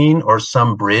between, or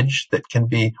some bridge that can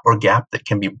be, or gap that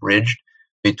can be bridged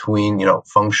between,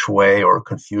 feng shui or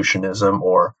Confucianism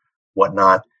or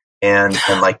whatnot, and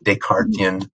like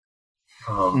Descartesian,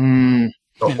 or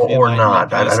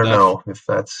not? I don't know if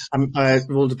that's. It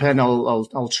will depend.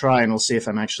 I'll try, and we'll see if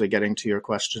I'm actually getting to your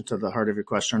question, to the heart of your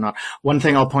question or not. One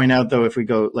thing I'll point out, though, if we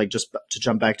go just to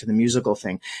jump back to the musical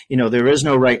thing, there is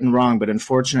no right and wrong, but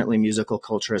unfortunately, musical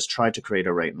culture has tried to create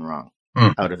a right and wrong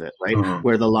out of it, right?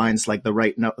 Where the lines like the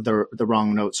right note, the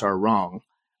wrong notes are wrong,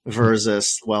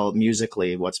 versus, well,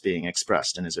 musically, what's being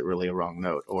expressed, and is it really a wrong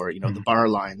note? Or, the bar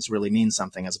lines really mean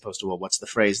something, as opposed to, well, what's the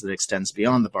phrase that extends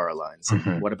beyond the bar lines?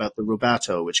 And what about the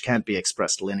rubato, which can't be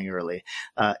expressed linearly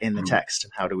in the text?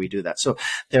 And how do we do that? So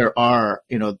there are,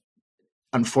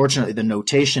 unfortunately, the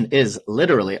notation is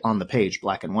literally on the page,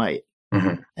 black and white,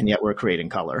 and yet we're creating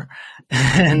color.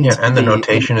 And the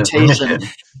notation is limited.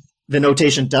 The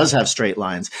notation does have straight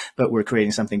lines, but we're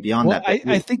creating something beyond that.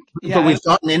 I think, but we've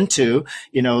gotten into,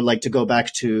 to go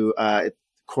back to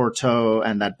Cortot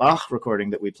and that Bach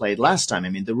recording that we played last time. I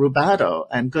mean, the rubato,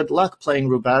 and good luck playing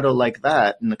rubato like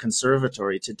that in the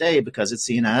conservatory today, because it's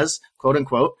seen as, quote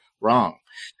unquote, wrong,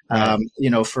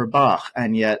 for Bach.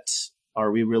 And yet, are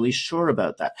we really sure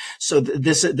about that? So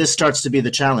this starts to be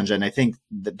the challenge. And I think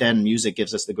that then music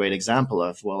gives us the great example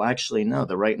of, well, actually, no,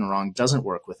 the right and wrong doesn't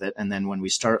work with it. And then when we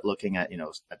start looking at,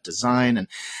 at design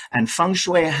and feng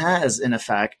shui has, in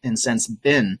sense,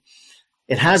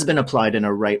 it has been applied in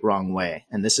a right, wrong way.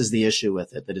 And this is the issue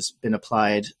with it, that it's been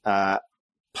applied,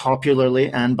 popularly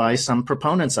and by some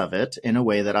proponents of it in a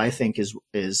way that I think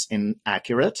is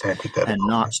inaccurate and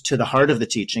not to the heart of the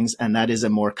teachings. And that is a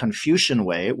more Confucian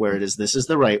way, where it is, this is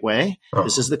the right way,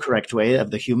 this is the correct way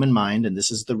of the human mind, and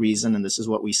this is the reason, and this is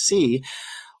what we see.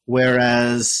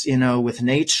 Whereas, with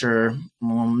nature,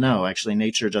 well, no, actually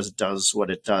nature just does what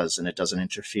it does, and it doesn't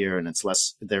interfere, and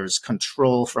there's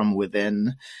control from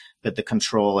within. But the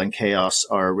control and chaos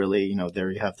are really, there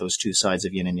you have those two sides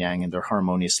of yin and yang, and they're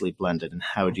harmoniously blended. And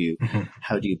how do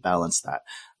you balance that,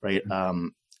 right?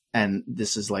 And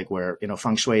this is like where,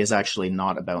 feng shui is actually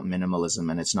not about minimalism,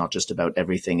 and it's not just about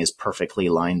everything is perfectly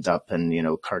lined up and,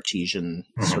 Cartesian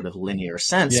sort of linear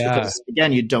sense. Yeah. Because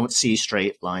again, you don't see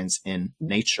straight lines in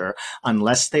nature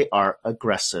unless they are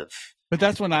aggressive. But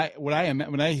that's when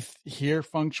I hear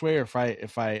feng shui, or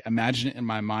if I imagine it in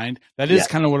my mind, that is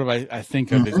kind of what I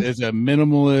think of as a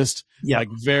minimalist, like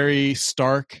very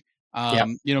stark.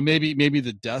 Maybe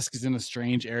the dusk is in a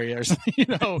strange area or something,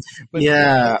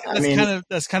 But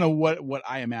that's kind of what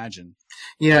I imagine.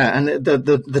 Yeah, and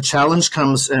the challenge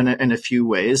comes in a few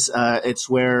ways. It's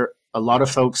where a lot of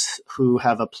folks who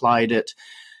have applied it,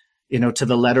 to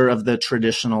the letter of the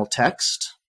traditional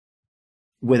text,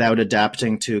 without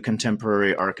adapting to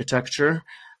contemporary architecture,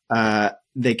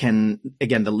 they can,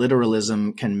 again, the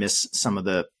literalism can miss some of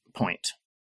the point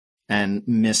and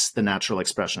miss the natural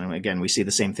expression. And again, we see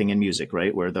the same thing in music,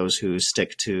 right? Where those who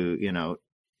stick to,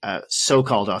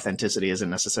 so-called authenticity isn't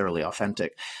necessarily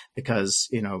authentic, because,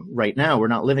 right now we're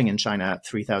not living in China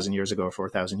 3,000 years ago or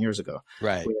 4,000 years ago.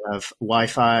 Right. We have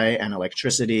Wi-Fi and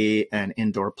electricity and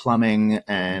indoor plumbing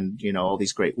and, all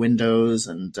these great windows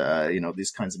and,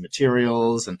 these kinds of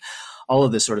materials and all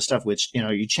of this sort of stuff, which,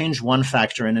 you change one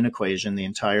factor in an equation, the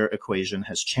entire equation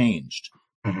has changed.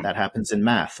 Mm-hmm. That happens in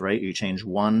math, right? You change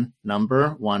one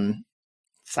number, one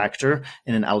factor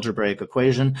in an algebraic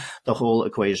equation, the whole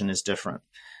equation is different.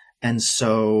 And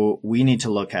so we need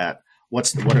to look at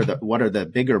what are the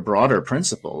bigger, broader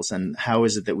principles, and how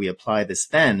is it that we apply this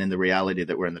then in the reality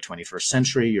that we're in the 21st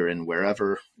century. You're in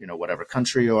wherever, whatever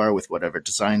country you are, with whatever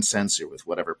design sense, or with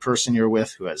whatever person you're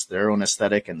with who has their own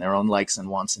aesthetic and their own likes and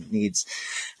wants and needs.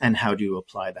 And how do you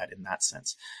apply that in that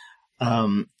sense?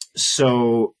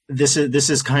 So this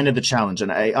is kind of the challenge.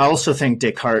 And I also think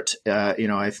Descartes,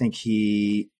 I think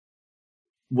he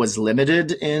was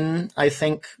limited in, I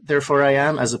think, therefore I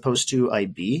am, as opposed to I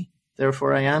be,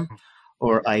 therefore I am,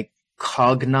 or I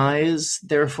cognize,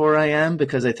 therefore I am,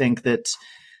 because I think that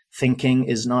thinking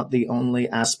is not the only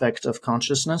aspect of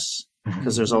consciousness,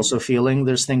 because there's also feeling,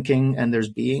 there's thinking, and there's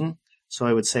being. So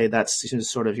I would say that's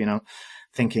sort of,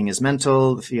 thinking is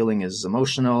mental, the feeling is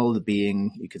emotional, the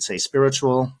being, you could say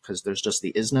spiritual, because there's just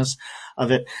the isness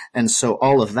of it. And so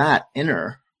all of that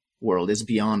inner world is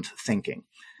beyond thinking.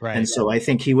 Right. And so I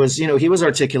think he was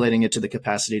articulating it to the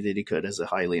capacity that he could as a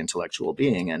highly intellectual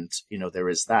being. And, there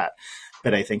is that.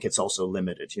 But I think it's also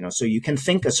limited, so you can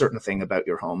think a certain thing about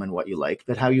your home and what you like,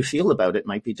 but how you feel about it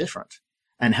might be different.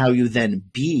 And how you then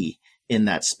be in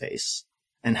that space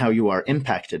and how you are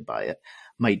impacted by it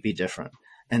might be different.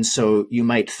 And so you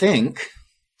might think,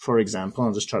 for example,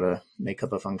 I'll just try to make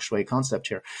up a feng shui concept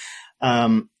here.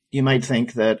 You might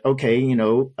think that, okay,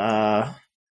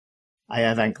 I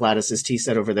have Aunt Gladys's tea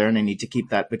set over there and I need to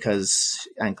keep that because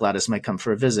Aunt Gladys might come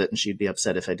for a visit and she'd be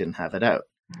upset if I didn't have it out.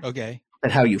 Okay.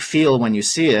 But how you feel when you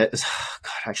see it is,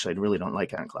 God, actually, I really don't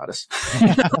like Aunt Gladys.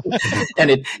 And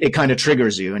it kind of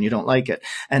triggers you and you don't like it.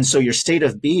 And so your state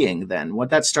of being then, what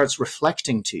that starts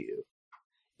reflecting to you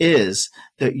is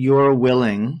that you're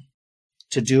willing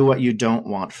to do what you don't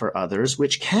want for others,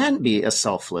 which can be a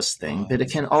selfless thing, but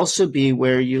it can also be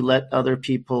where you let other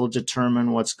people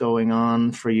determine what's going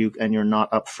on for you and you're not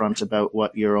upfront about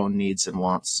what your own needs and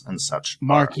wants and such.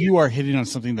 Mark, you are hitting on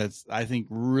something that's, I think,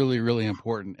 really, really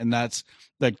important. And that's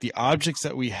like the objects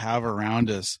that we have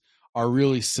around us are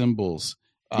really symbols.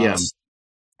 Yes.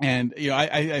 And,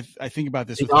 I think about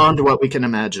this beyond what we can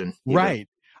imagine. Either. Right.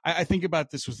 I think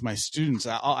about this with my students.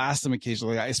 I'll ask them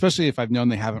occasionally, especially if I've known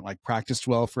they haven't practiced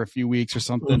well for a few weeks or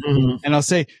something. Mm-hmm. And I'll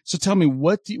say, so tell me,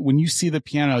 when you see the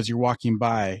piano as you're walking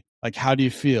by, how do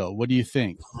you feel? What do you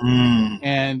think?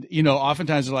 And,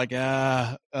 oftentimes they're like,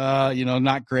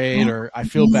 not great, or I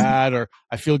feel bad, or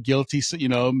I feel guilty. So,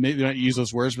 maybe they don't use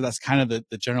those words, but that's kind of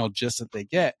the general gist that they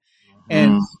get.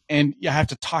 And you have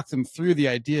to talk them through the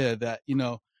idea that,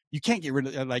 you can't get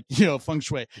rid of, feng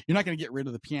shui. You're not going to get rid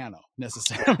of the piano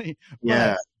necessarily.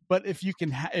 Yeah. But if you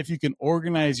can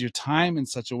organize your time in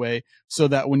such a way so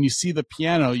that when you see the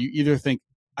piano, you either think,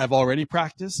 I've already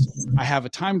practiced, I have a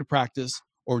time to practice,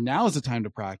 or now is the time to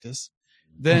practice.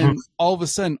 Then all of a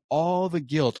sudden, all the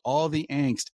guilt, all the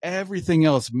angst, everything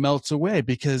else melts away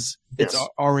because it's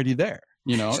already there.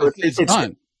 So it's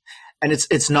done. And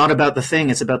it's not about the thing;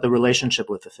 it's about the relationship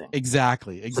with the thing.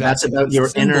 Exactly. So that's about your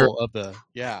inner of the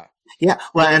yeah.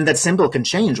 Well, and that symbol can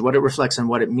change. What it reflects and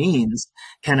what it means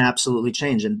can absolutely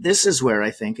change. And this is where I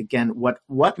think, again, what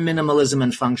minimalism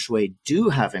and feng shui do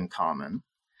have in common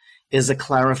is a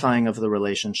clarifying of the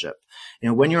relationship.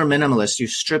 When you're a minimalist,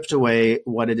 you've stripped away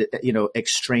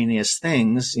extraneous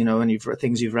things, and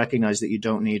things you've recognized that you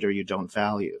don't need or you don't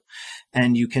value.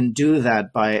 And you can do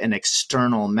that by an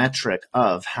external metric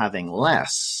of having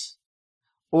less.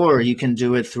 Or you can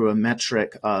do it through a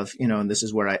metric of, and this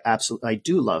is where I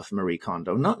do love Marie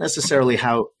Kondo, not necessarily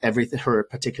how her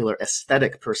particular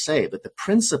aesthetic per se, but the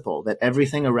principle that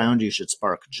everything around you should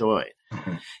spark joy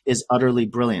is utterly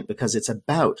brilliant, because it's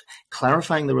about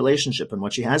clarifying the relationship and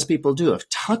what she has people do of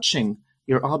touching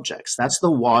your objects. That's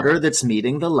the water that's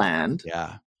meeting the land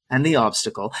and the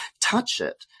obstacle. Touch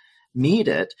it, meet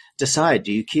it, decide,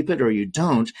 do you keep it or you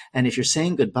don't? And if you're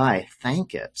saying goodbye,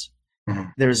 thank it.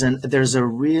 There's a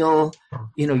real,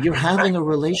 you're having a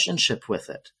relationship with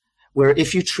it, where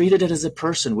if you treated it as a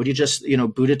person, would you just,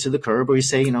 boot it to the curb, or you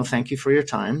say, thank you for your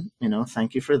time,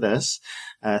 thank you for this,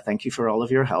 thank you for all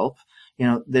of your help.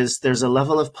 There's a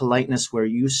level of politeness where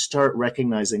you start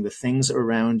recognizing the things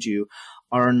around you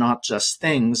are not just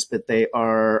things, but they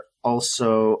are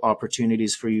also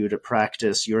opportunities for you to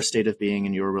practice your state of being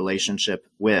and your relationship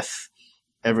with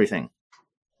everything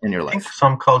in your I think life.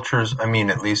 some cultures, I mean,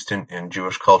 at least in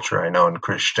Jewish culture, I know in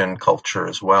Christian culture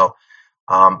as well,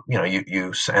 and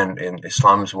in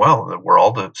Islam as well, that we're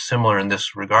all similar in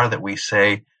this regard, that we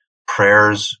say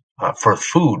prayers for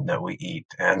food that we eat,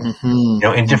 and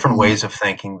in different ways of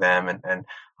thanking them. And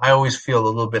I always feel a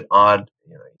little bit odd,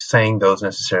 saying those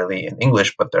necessarily in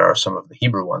English, but there are some of the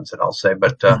Hebrew ones that I'll say.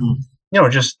 But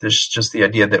there's just the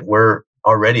idea that we're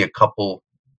already a couple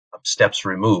steps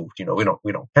removed. We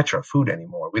don't catch our food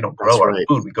anymore. We don't grow our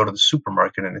food. We go to the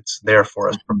supermarket and it's there for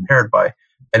us, prepared by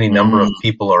any number of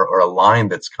people or a line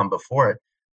that's come before it.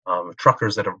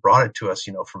 Truckers that have brought it to us,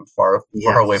 from far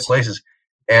away places.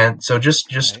 And so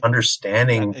just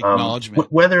understanding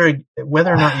whether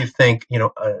or not you think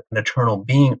an eternal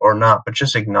being or not, but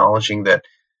just acknowledging that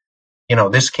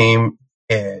this came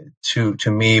to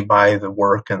me by the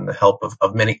work and the help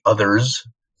of many others.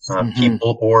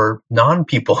 People or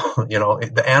non-people,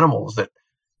 the animals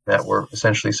that were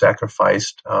essentially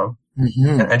sacrificed,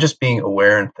 and just being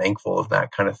aware and thankful of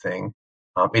that kind of thing.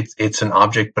 It's an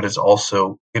object, but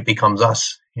it becomes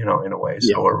us, in a way.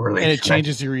 So we're really, and it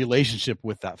changes your relationship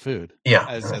with that food. Yeah,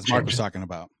 as Mark was talking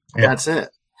about. Yeah. That's it.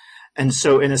 And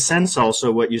so, in a sense,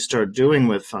 also what you start doing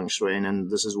with feng shui, and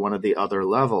this is one of the other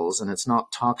levels, and it's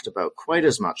not talked about quite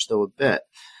as much, though a bit,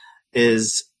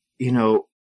 is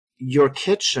your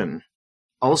kitchen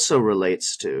also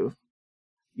relates to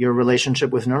your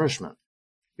relationship with nourishment.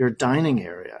 Your dining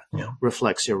area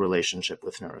reflects your relationship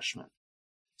with nourishment.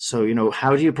 So,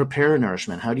 how do you prepare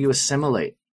nourishment? How do you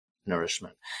assimilate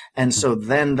nourishment? And so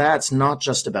then that's not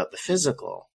just about the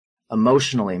physical,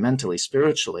 emotionally, mentally,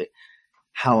 spiritually.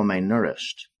 How am I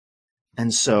nourished?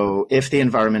 And so if the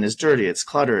environment is dirty, it's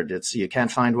cluttered, you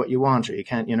can't find what you want, or you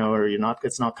can't, or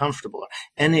it's not comfortable, or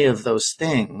any of those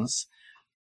things,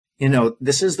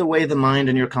 this is the way the mind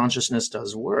and your consciousness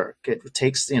does work. It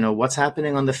takes, what's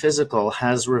happening on the physical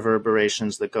has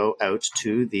reverberations that go out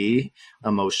to the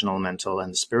emotional, mental,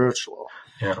 and spiritual.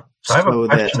 Yeah. So I have a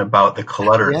question about the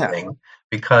clutter thing,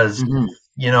 because,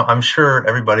 I'm sure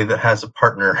everybody that has a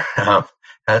partner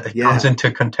comes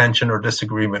into contention or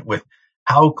disagreement with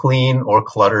how clean or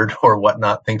cluttered or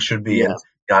whatnot things should be. Yeah.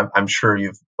 And I'm sure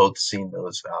you've both seen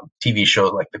those TV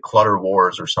shows like the Clutter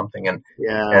Wars or something, and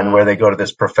where they go to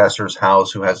this professor's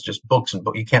house who has just books and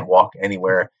books. You can't walk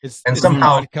anywhere. It's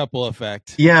somehow an odd couple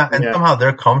effect. Yeah, and somehow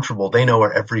they're comfortable. They know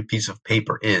where every piece of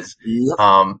paper is. Yep.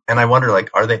 And I wonder,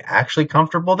 are they actually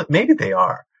comfortable? That maybe they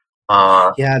are.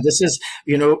 This is,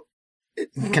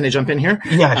 can I jump in here?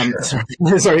 Yeah,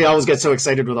 sure. Sorry, I always get so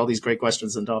excited with all these great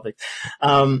questions and topics.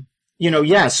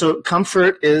 So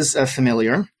comfort is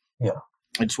familiar. Yeah.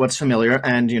 It's what's familiar,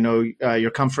 and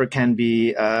your comfort can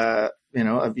be, you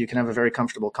can have a very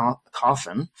comfortable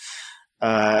coffin,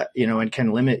 and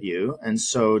can limit you. And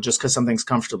so, just because something's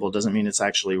comfortable doesn't mean it's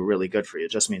actually really good for you.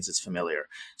 It just means it's familiar.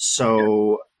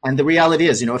 So, and the reality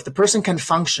is, if the person can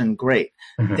function, great.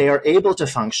 They are able to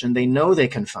function. They know they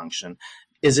can function.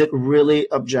 Is it really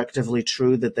objectively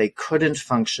true that they couldn't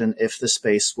function if the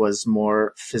space was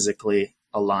more physically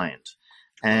aligned?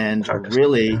 And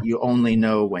really, you only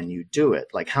know when you do it.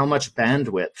 Like how much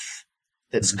bandwidth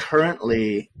that's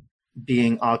currently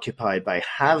being occupied by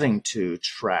having to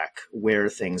track where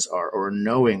things are or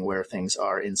knowing where things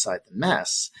are inside the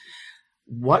mess.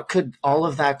 What could all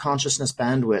of that consciousness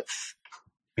bandwidth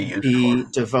be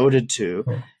devoted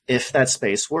to if that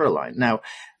space were aligned? Now,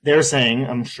 they're saying,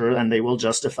 I'm sure, and they will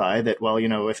justify that, well,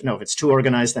 if it's too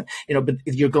organized, then, but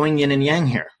you're going yin and yang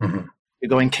here. You're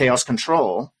going chaos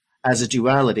control as a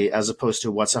duality, as opposed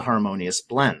to what's a harmonious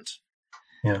blend.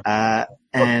 Yeah.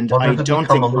 And I don't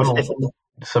think a little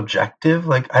subjective.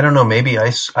 I don't know, maybe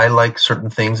I like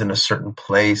certain things in a certain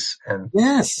place, and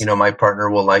my partner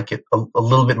will like it a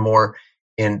little bit more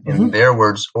in their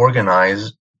words,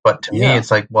 organized. But to me,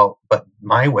 it's but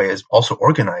my way is also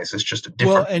organized. It's just a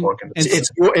different organization.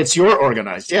 It's your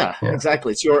organized. Yeah,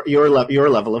 exactly. It's your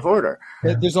level of order.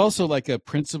 There's also a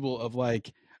principle of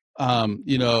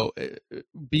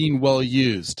being well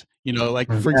used.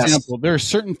 For example, there are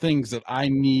certain things that I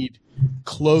need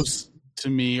close to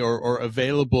me or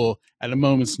available at a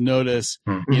moment's notice.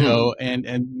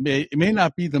 And it may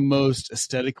not be the most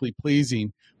aesthetically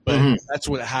pleasing, but that's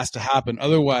what has to happen.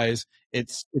 Otherwise,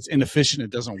 it's inefficient. It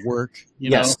doesn't work.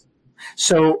 You know?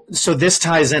 So this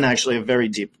ties in actually a very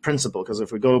deep principle, because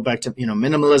if we go back to,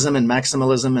 minimalism and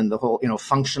maximalism and the whole,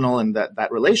 functional and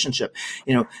that relationship,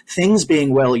 things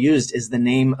being well used is the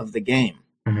name of the game.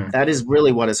 That is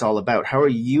really what it's all about. How are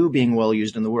you being well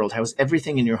used in the world? How is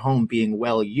everything in your home being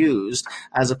well used,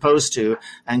 as opposed to,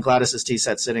 and Gladys's tea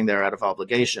set sitting there out of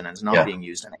obligation and it's not being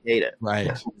used and I hate it. Right.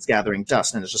 It's gathering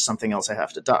dust and it's just something else I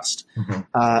have to dust.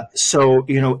 So,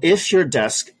 if your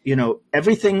desk,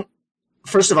 everything,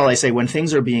 first of all, I say when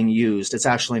things are being used, it's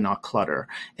actually not clutter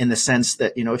in the sense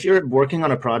that, if you're working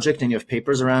on a project and you have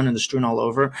papers around and they're strewn all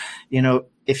over,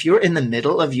 if you're in the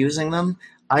middle of using them,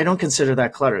 I don't consider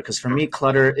that clutter, because for me,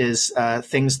 clutter is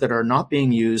things that are not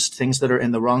being used, things that are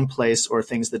in the wrong place, or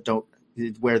things that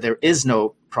where there is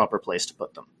no proper place to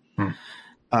put them.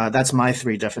 That's my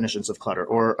 3 definitions of clutter,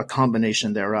 or a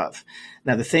combination thereof.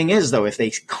 Now, the thing is, though, if they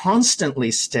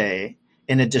constantly stay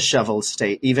in a disheveled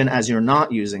state, even as you're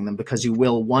not using them, because you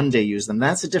will one day use them,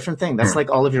 that's a different thing. That's like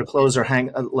all of your clothes are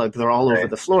like they're all over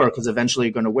the floor, because eventually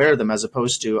you're going to wear them, as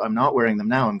opposed to, I'm not wearing them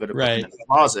now, I'm going to put them in the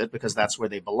closet because that's where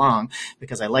they belong,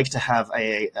 because I like to have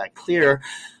a clear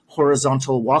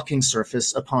horizontal walking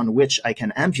surface upon which I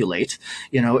can ambulate.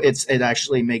 It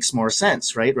actually makes more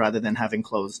sense, right? Rather than having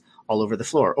clothes all over the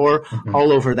floor or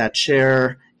all over that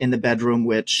chair in the bedroom,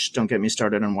 which, don't get me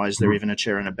started on why is there even a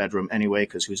chair in a bedroom anyway,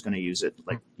 because who's going to use it?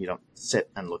 Like, you don't sit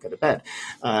and look at a bed.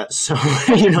 So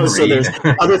there's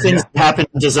other things that happen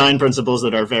in design principles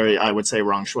that are very, I would say,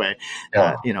 wrong shui.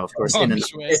 Of course,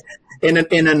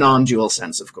 in a non-dual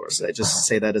sense, of course. I just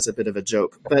say that as a bit of a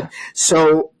joke. But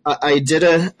so I did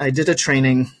a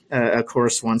training, a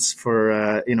course once for,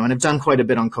 and I've done quite a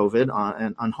bit on COVID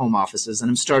on home offices, and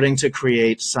I'm starting to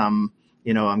create some,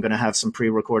 I'm going to have some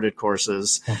pre-recorded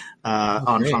courses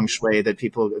on feng shui that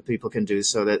people can do,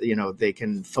 so that, they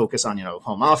can focus on,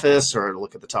 home office, or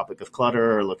look at the topic of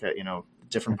clutter, or look at,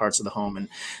 different parts of the home, and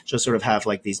just sort of have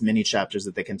like these mini chapters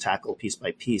that they can tackle piece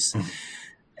by piece.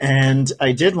 And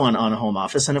I did one on a home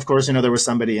office. And of course, there was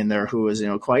somebody in there who was,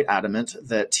 quite adamant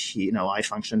that I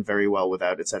functioned very well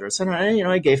without, et cetera, et cetera. And,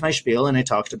 I gave my spiel and I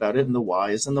talked about it and the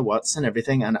whys and the whats and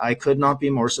everything. And I could not be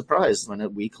more surprised when a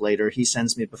week later he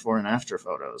sends me before and after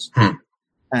photos.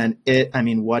 And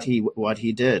what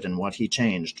he did and what he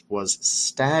changed was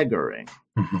staggering.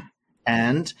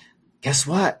 And guess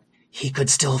what? He could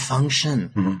still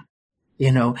function.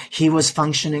 He was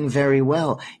functioning very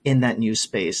well in that new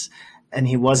space. And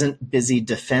he wasn't busy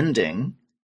defending,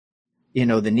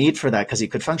 the need for that, because he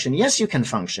could function. Yes, you can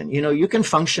function. You can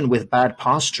function with bad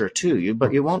posture too,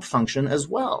 but you won't function as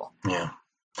well.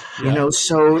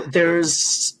 So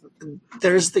there's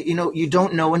the, you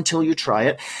don't know until you try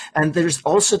it. And there's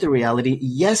also the reality,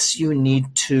 yes, you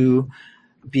need to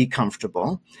be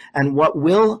comfortable. And what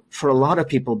will, for a lot of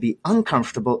people, be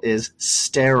uncomfortable is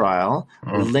sterile,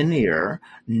 linear,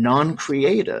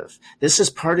 non-creative. This is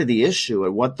part of the issue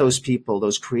of what those people,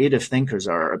 those creative thinkers,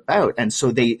 are about. And so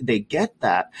they get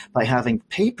that by having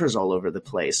papers all over the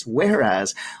place.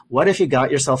 Whereas, what if you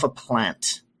got yourself a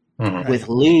plant with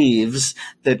leaves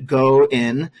that go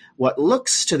in what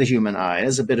looks to the human eye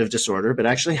as a bit of disorder, but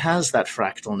actually has that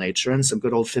fractal nature and some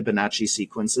good old Fibonacci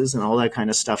sequences and all that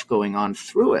kind of stuff going on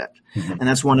through it. And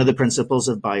that's one of the principles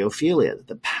of biophilia.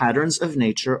 The patterns of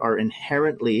nature are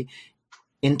inherently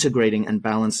integrating and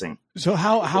balancing. So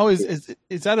how is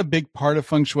that a big part of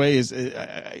feng shui?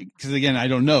 Because again, I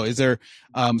don't know. Is there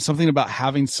something about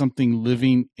having something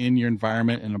living in your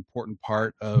environment an important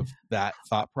part of that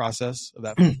thought process? Of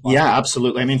that yeah,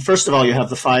 absolutely. First of all, you have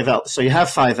so you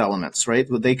have 5 elements, right?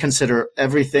 They consider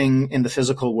everything in the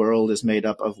physical world is made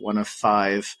up of one of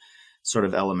 5 sort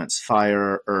of elements: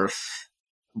 fire, earth,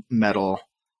 metal,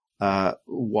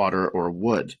 water, or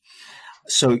wood.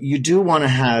 So you do want to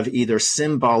have either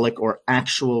symbolic or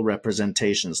actual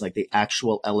representations, like the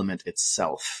actual element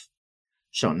itself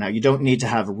shown. Now, you don't need to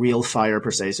have real fire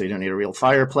per se, so you don't need a real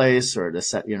fireplace or to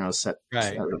set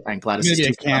right. And Gladys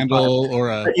maybe a candle or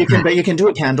a. But you can do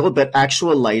a candle, but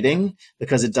actual lighting,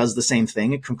 because it does the same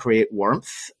thing. It can create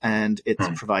warmth and it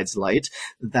provides light.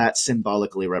 That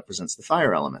symbolically represents the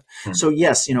fire element. So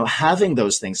yes, having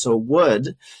those things. So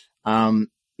wood,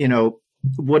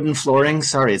 wooden flooring,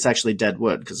 sorry, it's actually dead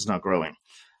wood because it's not growing.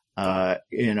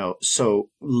 So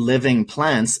living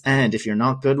plants, and if you're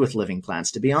not good with living plants,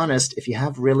 to be honest, if you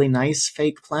have really nice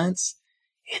fake plants,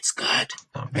 it's good.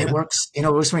 It works. It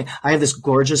works for me. I have this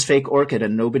gorgeous fake orchid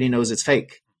and nobody knows it's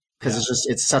fake because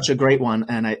it's such a great one.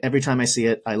 And every time I see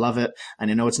it, I love it.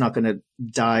 And I know it's not going to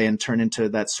die and turn into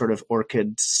that sort of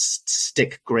orchid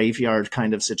stick graveyard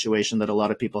kind of situation that a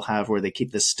lot of people have, where they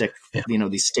keep this stick,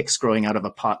 these sticks growing out of a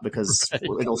pot because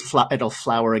it'll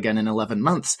flower again in 11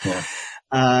 months.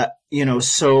 So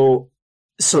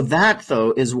that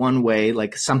though is one way,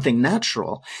 like something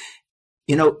natural,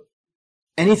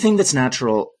 anything that's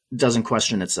natural doesn't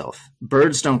question itself.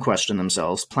 Birds don't question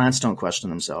themselves. Plants don't question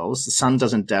themselves. The sun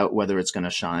doesn't doubt whether it's going to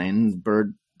shine. The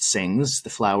bird sings. The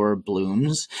flower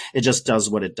blooms. It just does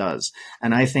what it does.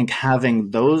 And I think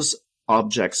having those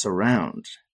objects around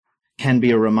can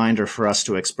be a reminder for us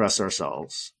to express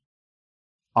ourselves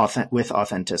with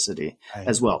authenticity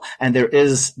as well. And there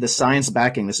is the science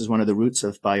backing. This is one of the roots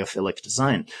of biophilic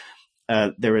design.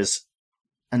 There is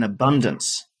an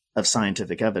abundance of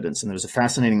scientific evidence. And there's a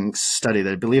fascinating study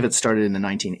that I believe it started in the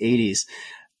 1980s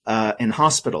in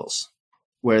hospitals,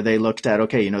 where they looked at,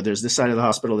 okay, there's this side of the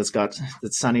hospital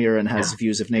that's sunnier and has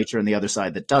views of nature, and the other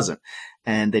side that doesn't.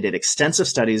 And they did extensive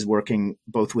studies working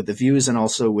both with the views and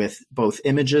also with both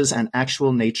images and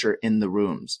actual nature in the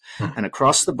rooms. And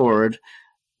across the board,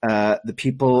 the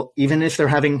people, even if they're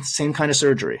having same kind of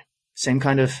surgery, same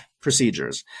kind of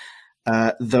procedures,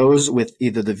 those with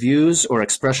either the views or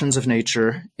expressions of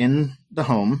nature in the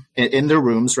home, in their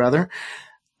rooms rather,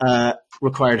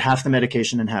 required half the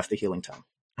medication and half the healing time.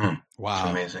 Wow.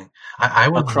 That's amazing. I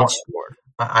would across the board.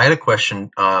 I had a question.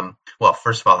 Well,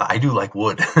 first of all, I do like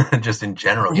wood, just in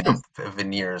general,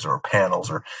 veneers or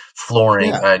panels or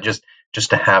flooring, just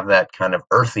to have that kind of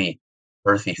earthy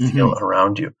feel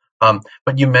around you.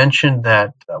 But you mentioned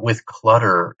that with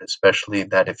clutter, especially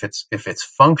that if it's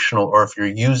functional or if you're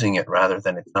using it rather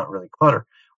than it's not really clutter.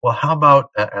 Well, how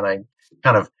about, and I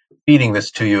kind of feeding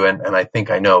this to you, and I think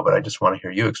I know, but I just want to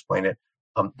hear you explain it.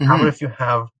 How about if you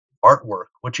have artwork,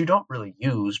 which you don't really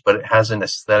use, but it has an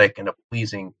aesthetic and a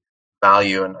pleasing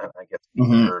value, and I guess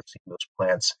seeing those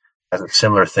plants has a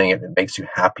similar thing. It makes you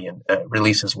happy and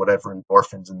releases whatever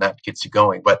endorphins, and that gets you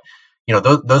going. But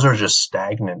those are just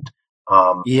stagnant.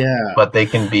 But they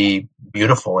can be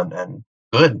beautiful and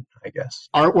good, I guess.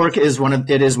 Artwork is one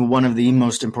of the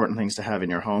most important things to have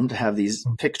in your home, to have these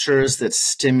pictures that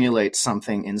stimulate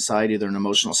something inside, either an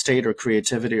emotional state or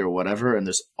creativity or whatever. And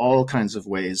there's all kinds of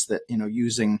ways that,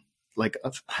 using like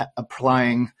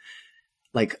applying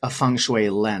like a feng shui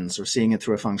lens or seeing it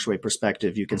through a feng shui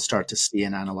perspective, you can start to see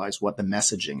and analyze what the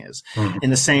messaging is. In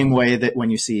the same way that when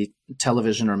you see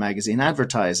television or magazine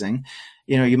advertising,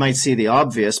 you might see the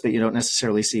obvious, but you don't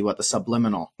necessarily see what the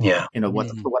subliminal, what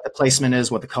the placement is,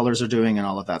 what the colors are doing, and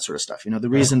all of that sort of stuff. The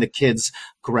reason the kids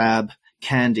grab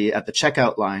candy at the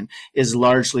checkout line is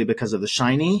largely because of the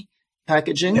shiny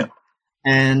packaging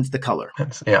and the color.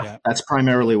 That's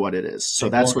primarily what it is. So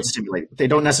that's what stimulates. They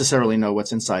don't necessarily know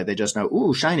what's inside. They just know,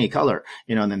 ooh, shiny color,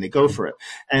 and then they go for it.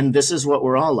 And this is what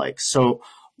we're all like. So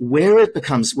where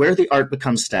the art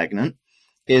becomes stagnant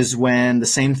is when the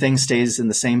same thing stays in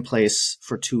the same place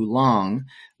for too long.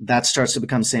 That starts to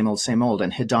become same old,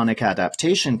 and hedonic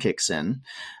adaptation kicks in,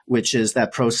 which is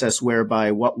that process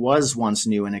whereby what was once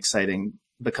new and exciting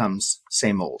becomes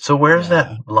same old. So where's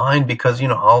that line? Because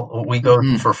we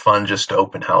go for fun just to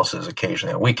open houses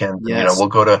occasionally on weekends. We'll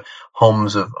go to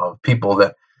homes of people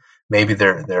that maybe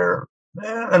they're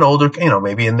an older,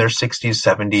 maybe in their 60s,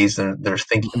 70s, and they're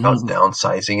thinking about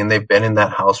downsizing, and they've been in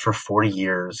that house for 40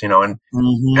 years, and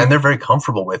they're very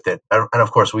comfortable with it. And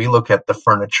of course, we look at the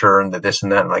furniture and the this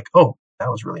and that, and like, oh, that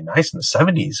was really nice in the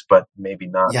 70s, but maybe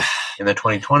not in the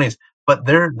 2020s. But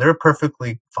they're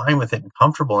perfectly fine with it and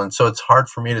comfortable, and so it's hard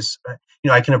for me to,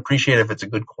 I can appreciate if it's a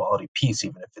good quality piece,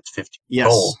 even if it's 50 years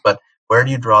old, but where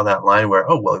do you draw that line where,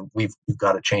 we've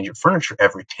got to change your furniture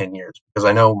every 10 years? Because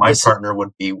I know my partner would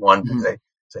be one to say,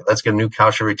 let's get a new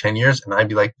couch every 10 years. And I'd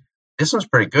be like, this one's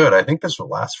pretty good. I think this will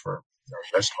last for the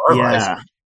rest of our lives.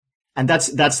 And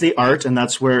that's the art. And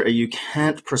that's where you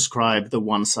can't prescribe the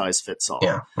one size fits all.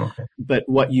 Yeah. Okay. But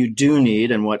what you do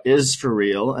need and what is for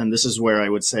real, and this is where I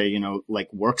would say,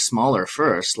 work smaller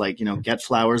first, get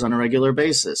flowers on a regular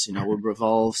basis, would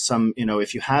revolve some,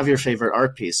 if you have your favorite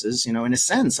art pieces, in a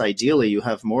sense, ideally you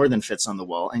have more than fits on the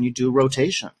wall and you do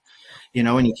rotation,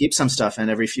 and you keep some stuff in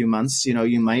every few months,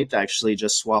 you might actually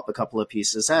just swap a couple of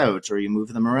pieces out, or you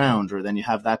move them around, or then you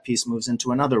have that piece moves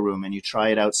into another room and you try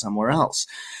it out somewhere else.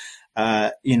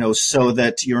 So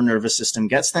that your nervous system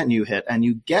gets that new hit and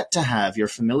you get to have your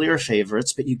familiar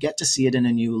favorites, but you get to see it in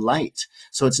a new light.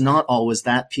 So it's not always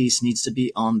that piece needs to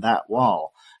be on that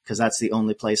wall because that's the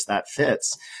only place that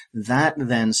fits. That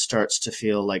then starts to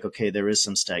feel like, okay, there is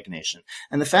some stagnation.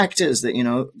 And the fact is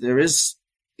that, there is,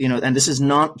 and this is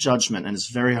not judgment, and it's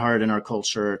very hard in our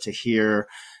culture to hear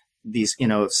these,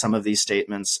 some of these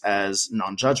statements as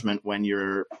non-judgment when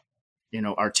you're,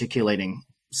 articulating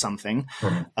something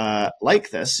like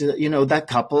this, that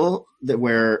couple that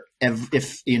where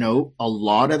if a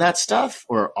lot of that stuff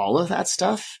or all of that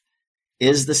stuff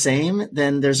is the same,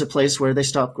 then there's a place where they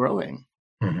stop growing.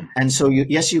 And so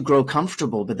you grow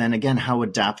comfortable, but then again, how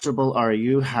adaptable are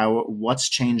you? What's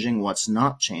changing? What's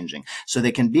not changing? So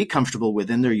they can be comfortable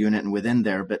within their unit and within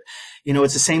there. But,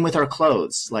 it's the same with our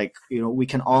clothes. Like, we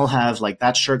can all have like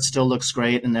that shirt still looks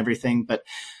great and everything. But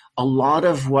a lot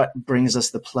of what brings us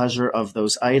the pleasure of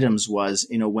those items was,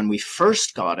 when we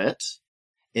first got it,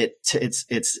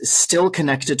 it's still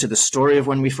connected to the story of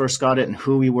when we first got it and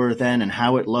who we were then and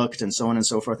how it looked and so on and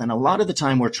so forth. And a lot of the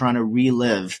time we're trying to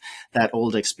relive that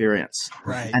old experience.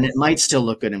 Right. And it might still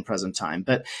look good in present time.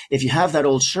 But if you have that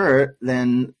old shirt,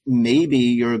 then maybe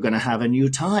you're going to have a new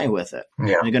tie with it.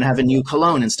 Yeah. You're going to have a new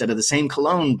cologne instead of the same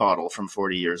cologne bottle from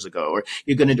 40 years ago, or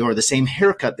you're going to do, or the same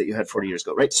haircut that you had 40 years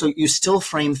ago, right? So you still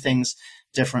frame things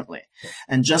differently.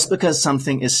 And just because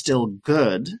something is still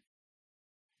good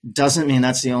doesn't mean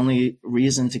that's the only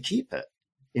reason to keep it.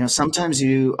 Sometimes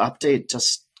you update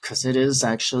just because it is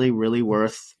actually really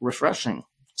worth refreshing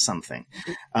something.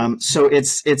 So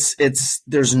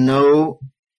there's no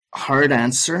hard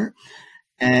answer.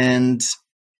 And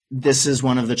this is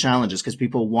one of the challenges because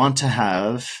people want to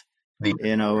have,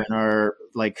 in our,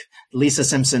 like Lisa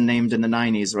Simpson named in the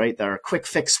 90s, right? Our quick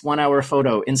fix 1 hour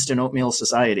photo, instant oatmeal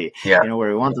society, where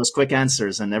we want those quick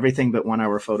answers, and everything but 1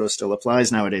 hour photo still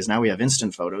applies nowadays. Now we have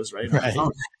instant photos, right?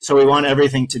 So we want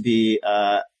everything to be,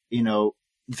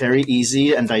 very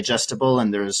easy and digestible,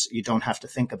 and you don't have to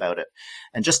think about it.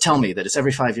 And just tell me that it's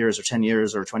every 5 years or 10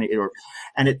 years or 20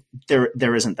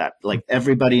 there isn't that. Like,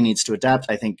 everybody needs to adapt.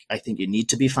 I think you need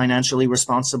to be financially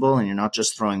responsible, and you're not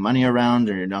just throwing money around,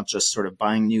 or you're not just sort of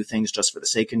buying new things just for the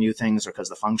sake of new things or because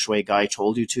the feng shui guy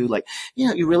told you to. Like,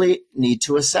 you really need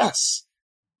to assess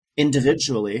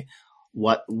individually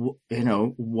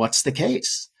what's the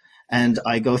case. And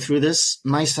I go through this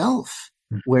myself,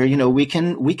 where, we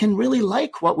can really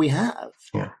like what we have.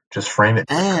 Yeah, just frame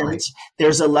it. And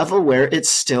there's a level where it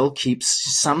still keeps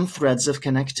some threads of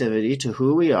connectivity to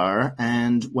who we are.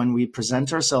 And when we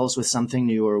present ourselves with something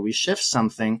new or we shift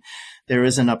something, there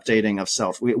is an updating of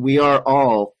self. We are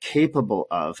all capable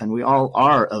of, and we all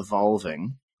are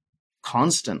evolving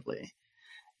constantly.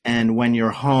 And when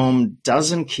your home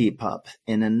doesn't keep up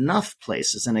in enough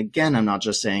places, and again, I'm not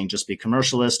just saying just be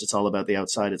commercialist, it's all about the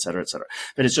outside, et cetera,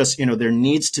 but it's just, there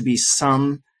needs to be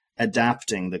some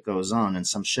adapting that goes on and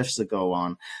some shifts that go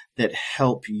on that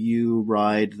help you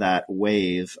ride that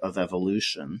wave of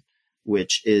evolution,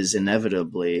 which is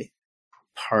inevitably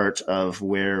part of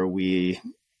where we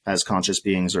as conscious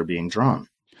beings are being drawn.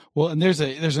 Well, and there's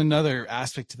another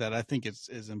aspect to that I think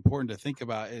is important to think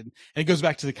about, and it goes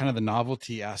back to the kind of the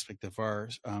novelty aspect of our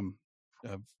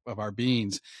of our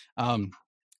beings.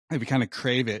 We kind of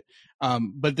crave it,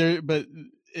 but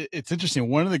it's interesting.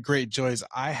 One of the great joys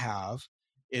I have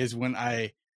is when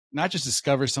I not just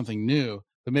discover something new,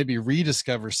 but maybe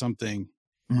rediscover something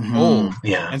old.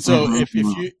 Yeah. And so if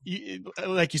you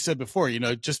like you said before,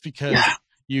 just because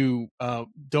you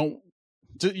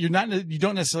you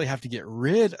don't necessarily have to get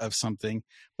rid of something,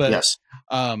 but yes.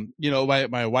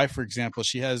 My wife, for example,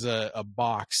 she has a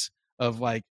box of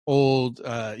like old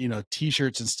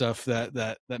t-shirts and stuff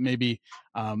that maybe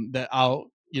that I'll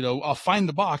find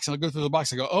the box and I'll go through the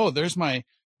box and go, oh, there's my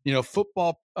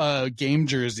football game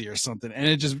jersey or something, and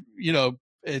it just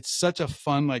it's such a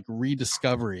fun like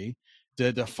rediscovery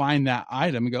to find that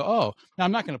item and go, oh, now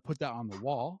I'm not going to put that on the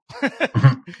wall,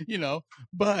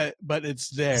 but it's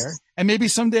there, and maybe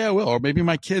someday I will, or maybe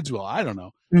my kids will. I don't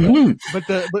know. But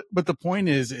the point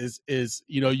is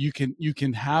you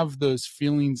can have those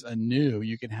feelings anew.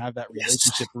 You can have that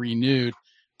relationship renewed,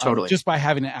 totally, just by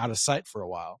having it out of sight for a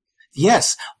while.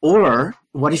 Yes. Or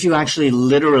what if you actually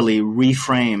literally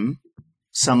reframe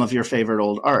some of your favorite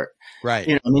old art? Right.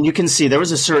 You can see there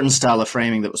was a certain style of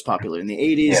framing that was popular in the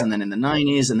 80s and then in the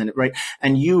 90s, and then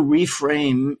and you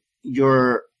reframe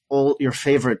your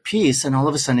favorite piece, and all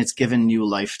of a sudden it's given new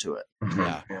life to it.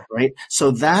 Yeah. Right.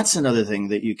 So that's another thing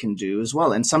that you can do as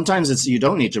well. And sometimes you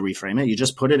don't need to reframe it. You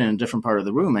just put it in a different part of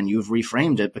the room and you've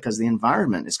reframed it because the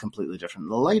environment is completely different.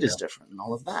 The light is different and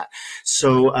all of that.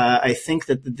 So I think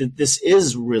that this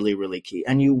is really, really key,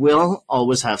 and you will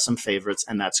always have some favorites,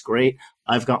 and that's great.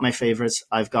 I've got my favorites.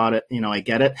 I've got it. I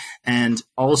get it. And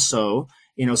also,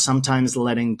 sometimes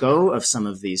letting go of some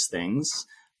of these things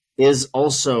is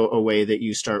also a way that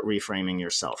you start reframing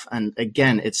yourself. And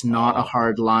again, it's not a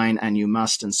hard line and you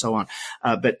must and so on.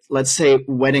 But let's say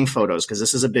wedding photos, because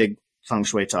this is a big feng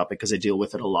shui topic because I deal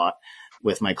with it a lot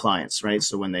with my clients, right?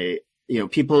 So when they,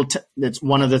 that's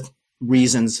one of the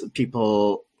reasons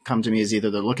people come to me is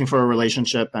either they're looking for a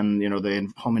relationship and,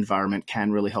 the home environment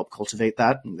can really help cultivate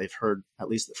that. And they've heard at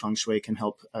least that feng shui can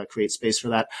help create space for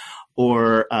that,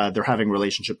 or they're having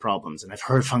relationship problems. And I've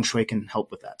heard feng shui can help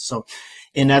with that. So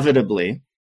inevitably,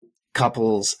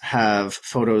 couples have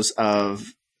photos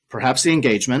of perhaps the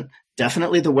engagement,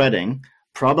 definitely the wedding,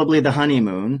 probably the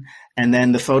honeymoon, and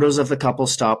then the photos of the couple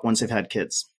stop once they've had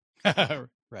kids.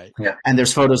 Right. Yeah. And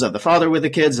there's photos of the father with the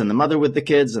kids and the mother with the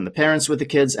kids and the parents with the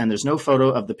kids, and there's no photo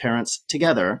of the parents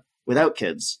together without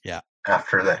kids. Yeah.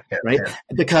 After that. Yeah, right? yeah.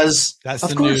 Because that's of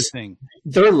the course, new thing.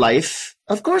 Their life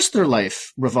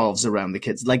revolves around the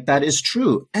kids. Like, that is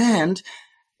true. And,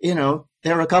 you know,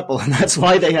 they're a couple, and that's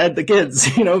why they had the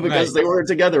kids, you know, because they were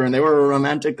together and they were a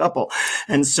romantic couple.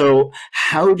 And so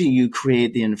how do you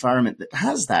create the environment that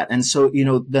has that? And so, you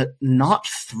know, the not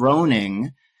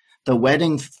throning the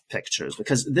wedding pictures,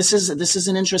 because this is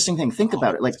an interesting thing. Think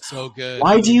about it. Like, so good.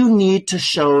 Why do you need to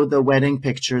show the wedding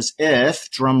pictures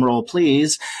if, drum roll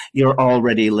please, you're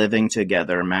already living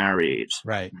together, married?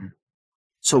 Right.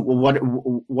 So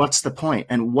what's the point?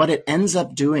 And what it ends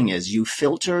up doing is you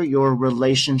filter your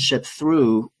relationship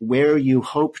through where you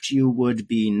hoped you would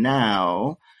be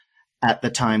now at the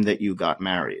time that you got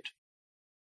married.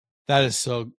 That is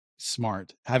so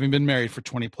smart. Having been married for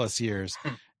 20 plus years,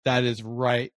 that is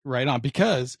right on.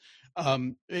 Because,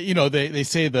 you know, they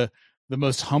say the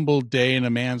most humble day in a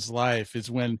man's life is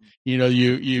when, you know,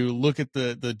 you look at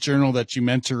the journal that you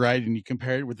meant to write and you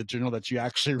compare it with the journal that you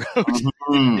actually wrote,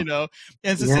 you know,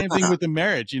 and it's the same thing with the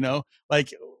marriage, you know,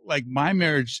 like my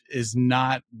marriage is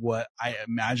not what I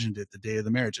imagined it the day of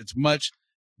the marriage. It's much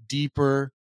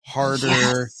deeper,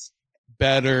 harder,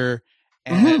 better,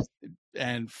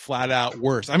 and flat out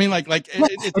worse. I mean,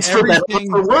 it's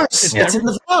everything for worse. It's in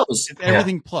the vows. It's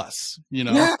everything plus, you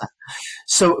know. Yeah.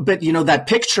 So, but you know, that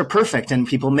picture perfect, and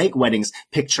people make weddings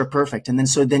picture perfect, and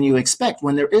then you expect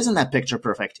when there isn't that picture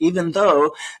perfect, even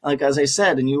though, like as I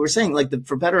said, and you were saying, like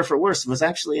for better or for worse, was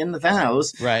actually in the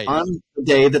vows on the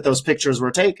day that those pictures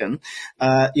were taken.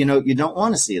 You know, you don't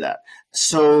want to see that.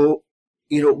 So,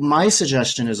 you know, my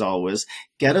suggestion is always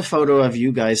get a photo of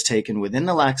you guys taken within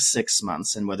the last 6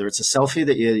 months, and whether it's a selfie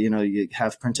that you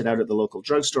have printed out at the local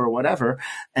drugstore or whatever,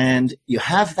 and you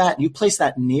have that, you place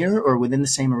that near or within the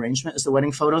same arrangement as the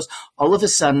wedding photos. All of a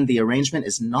sudden, the arrangement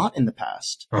is not in the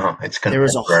past. There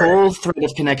is a whole thread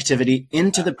of connectivity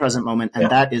into the present moment, and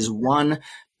that is one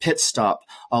pit stop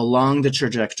along the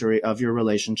trajectory of your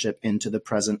relationship into the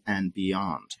present and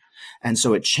beyond. And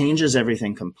so it changes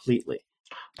everything completely.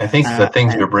 I think the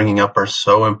things you're bringing up are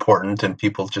so important, and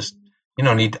people just, you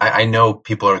know, I know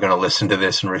people are going to listen to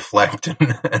this and reflect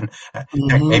and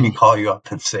maybe call you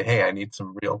up and say, hey, I need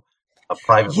some a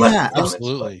private lesson.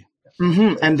 Absolutely.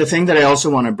 And the thing that I also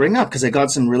want to bring up, because I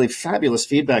got some really fabulous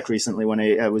feedback recently when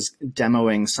I was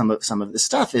demoing some of this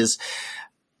stuff, is,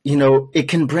 you know, it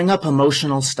can bring up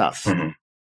emotional stuff.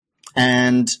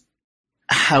 And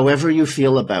however you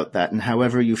feel about that, and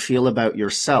however you feel about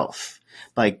yourself,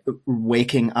 like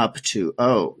waking up to,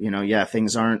 oh, you know, yeah,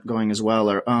 things aren't going as well,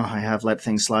 or, oh, I have let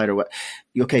things slide, or what.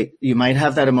 Okay, you might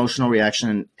have that emotional reaction,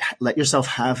 and let yourself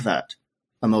have that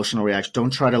emotional reaction.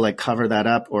 Don't try to like cover that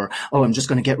up, or, oh, I'm just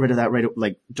going to get rid of that right.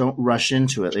 Like, don't rush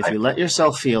into it. If you let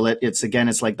yourself feel it, it's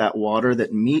like that water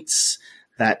that meets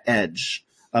that edge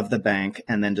of the bank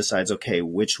and then decides, okay,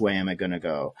 which way am I going to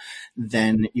go?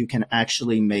 Then you can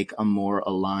actually make a more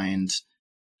aligned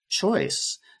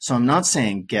choice. So I'm not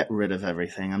saying get rid of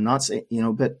everything. I'm not saying, you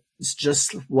know, but it's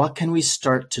just, what can we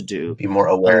start to do? Be more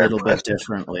aware a little bit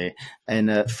differently,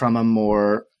 and from a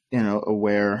more, you know,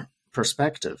 aware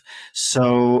perspective.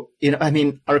 So, you know, I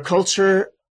mean, our culture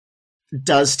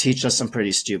does teach us some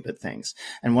pretty stupid things.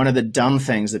 And one of the dumb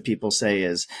things that people say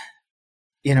is,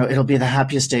 you know, it'll be the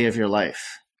happiest day of your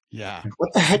life. Yeah.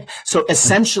 What the heck? So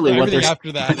essentially what they're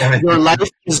after that, your life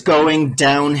is going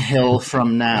downhill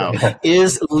from now,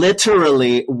 is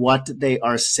literally what they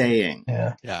are saying.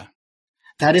 Yeah.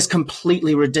 That is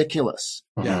completely ridiculous.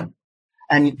 Yeah.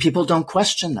 And people don't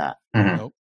question that.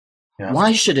 Nope. Yeah.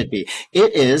 Why should it be?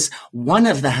 It is one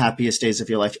of the happiest days of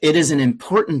your life. It is an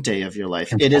important day of your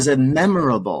life. It is a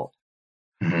memorable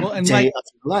day of your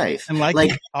life. And like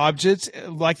the objects,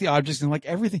 and like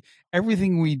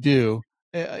everything we do,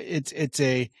 it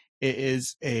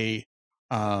is a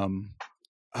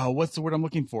what's the word I'm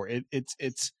looking for?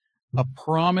 It's a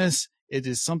promise. It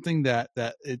is something that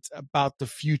it's about the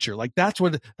future. Like that's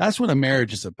what a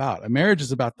marriage is about. A marriage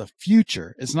is about the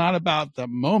future. It's not about the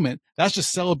moment. That's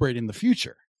just celebrating the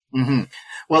future. Mm-hmm.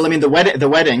 Well, I mean, the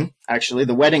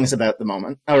wedding's about the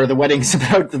moment, or the wedding's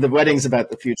about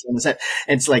the future. And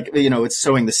it's like, it's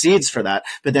sowing the seeds for that.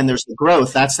 But then there's the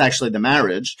growth. That's actually the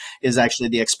marriage is actually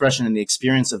the expression and the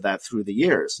experience of that through the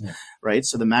years, right?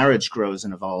 So the marriage grows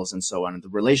and evolves and so on, and the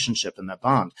relationship and that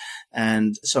bond.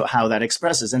 And so how that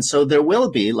expresses. And so there will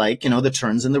be the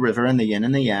turns in the river and the yin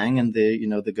and the yang and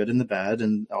the good and the bad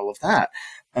and all of that,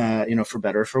 for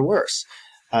better or for worse.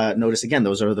 Notice again,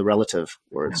 those are the relative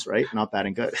words, right? Not bad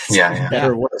and good.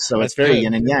 Better or worse. So it's very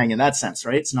yin and yang in that sense,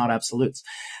 right? It's not absolutes.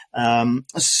 But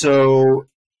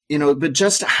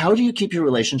just how do you keep your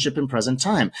relationship in present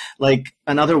time? Like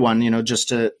another one, just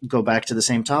to go back to the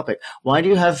same topic. Why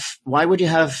would you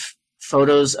have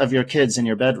photos of your kids in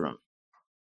your bedroom?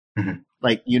 Mm-hmm.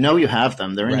 Like, you have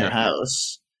them, they're in your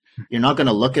house. You're not going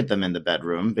to look at them in the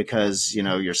bedroom because,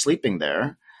 you're sleeping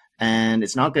there. And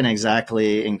it's not going to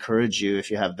exactly encourage you if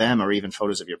you have them or even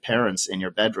photos of your parents in your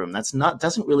bedroom.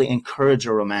 Doesn't really encourage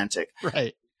a romantic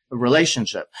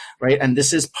relationship, right? And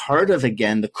this is part of,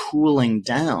 again, the cooling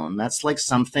down. That's like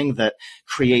something that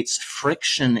creates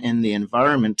friction in the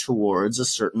environment towards a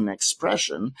certain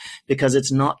expression because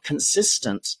it's not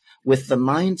consistent with the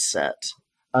mindset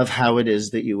of how it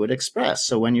is that you would express.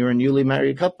 So when you're a newly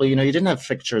married couple, you didn't have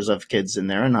pictures of kids in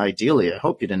there. And ideally, I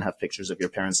hope you didn't have pictures of your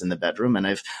parents in the bedroom. And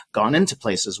I've gone into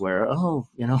places where,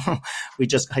 I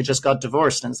just got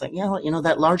divorced. And it's like,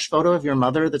 that large photo of your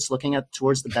mother that's looking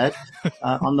towards the bed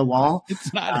on the wall.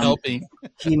 It's not helping.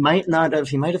 He might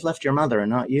have left your mother and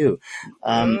not you.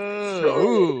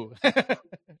 So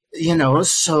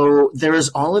there is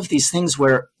all of these things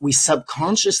where we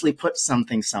subconsciously put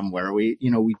something somewhere. We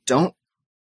don't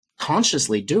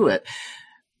consciously do it,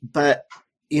 but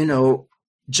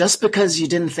just because you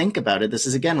didn't think about it, this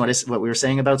is again what we were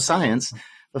saying about science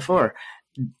before,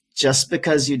 just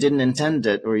because you didn't intend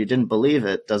it or you didn't believe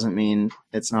it doesn't mean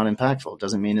it's not impactful,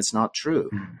 doesn't mean it's not true.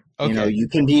 Okay. You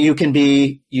can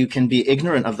be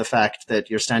ignorant of the fact that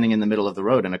you're standing in the middle of the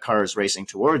road and a car is racing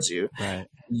towards you. Right.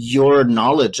 Your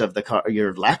knowledge of the car,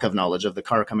 your lack of knowledge of the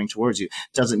car coming towards you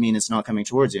doesn't mean it's not coming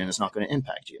towards you and it's not going to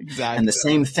impact you. Exactly. And the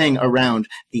same thing around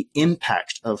the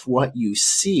impact of what you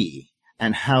see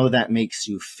and how that makes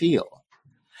you feel.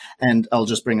 And I'll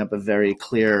just bring up a very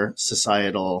clear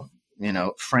societal,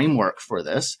 framework for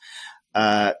this.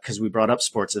 Because we brought up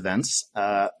sports events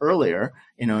earlier,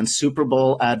 in Super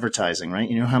Bowl advertising, right?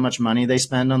 You know how much money they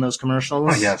spend on those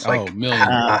commercials? Oh, yeah, it's like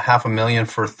 $500,000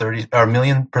 for 30 or $1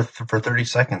 million for 30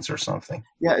 seconds or something.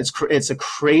 Yeah, it's a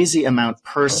crazy amount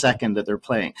per second that they're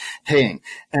paying,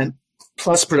 and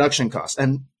plus production costs,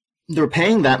 and they're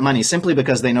paying that money simply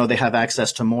because they know they have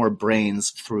access to more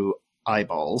brains through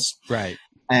eyeballs, right?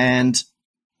 And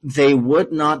they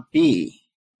would not be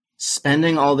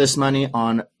spending all this money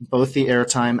on both the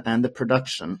airtime and the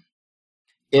production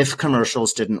if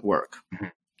commercials didn't work,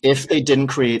 if they didn't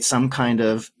create some kind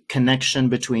of connection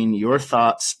between your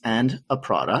thoughts and a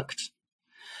product,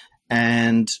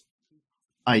 and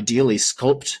ideally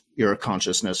sculpt your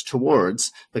consciousness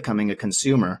towards becoming a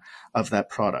consumer of that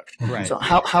product. Right. So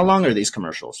how long are these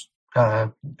commercials?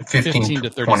 15 to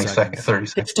 30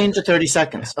 seconds. 15 to 30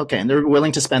 seconds. Okay, and they're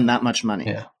willing to spend that much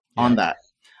money on that.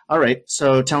 All right,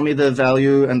 so tell me the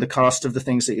value and the cost of the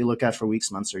things that you look at for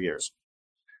weeks, months, or years.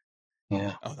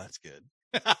 Yeah. Oh, that's good.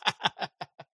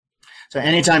 So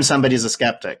anytime somebody's a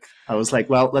skeptic, I was like,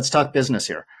 well, let's talk business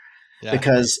here. Yeah.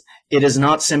 Because it is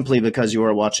not simply because you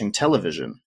are watching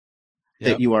television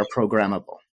that you are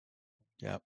programmable.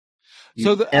 Yep.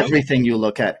 So everything you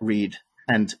look at, read,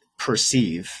 and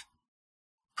perceive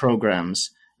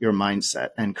programs your mindset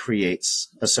and creates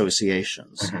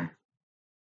associations.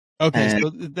 Okay, so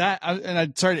that, and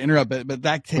I'm sorry to interrupt, but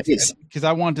that because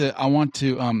I want to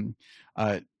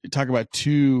talk about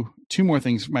two more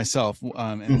things for myself,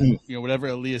 and whatever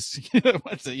Elias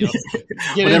wants to,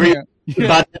 whatever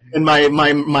but in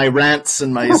my rants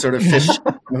and my sort of fish,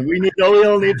 we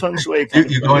all need feng shui.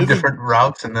 You go in different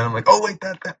routes, and then I'm like, oh wait,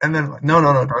 that, and then no.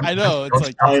 I know it's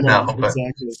like I know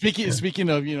exactly. Speaking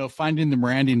of finding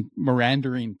the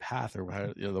meandering path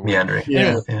or the word. Meandering,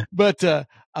 yeah. But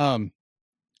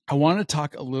I want to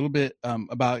talk a little bit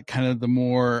about kind of the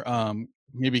more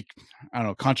maybe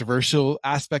controversial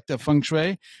aspect of feng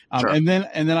shui, sure. and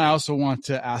then I also want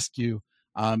to ask you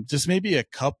just maybe a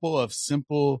couple of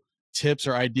simple tips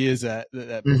or ideas that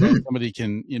somebody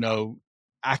can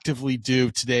actively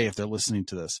do today if they're listening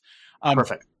to this.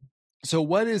 Perfect. So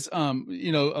what is a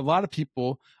lot of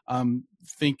people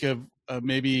think of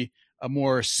maybe a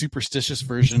more superstitious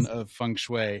version of feng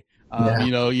shui.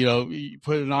 Yeah. You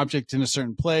put an object in a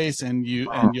certain place and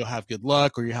you'll have good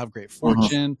luck, or you have great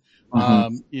fortune,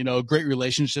 great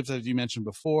relationships, as you mentioned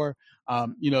before.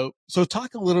 So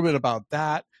talk a little bit about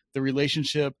that, the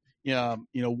relationship.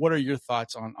 What are your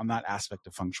thoughts on that aspect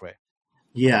of feng shui?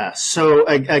 Yeah. So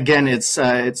again, it's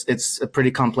a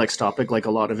pretty complex topic, like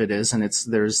a lot of it is, and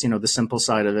there's the simple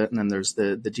side of it, and then there's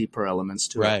the deeper elements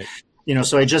to it.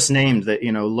 So I just named that,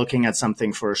 looking at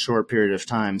something for a short period of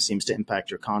time seems to impact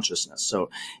your consciousness. So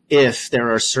if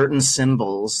there are certain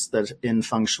symbols that in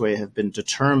feng shui have been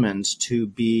determined to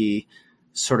be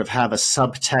sort of have a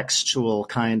subtextual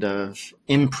kind of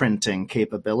imprinting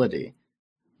capability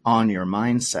on your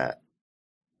mindset,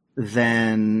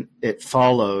 then it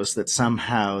follows that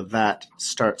somehow that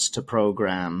starts to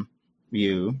program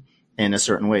you in a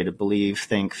certain way to believe,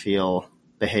 think, feel,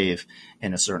 behave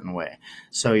in a certain way.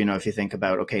 So, if you think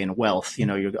about, okay, in wealth,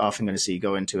 you're often going to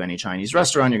go into any Chinese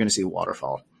restaurant, you're going to see a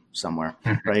waterfall somewhere,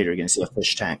 right? You're going to see a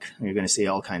fish tank. You're going to see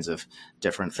all kinds of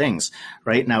different things,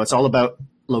 right? Now, it's all about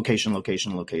location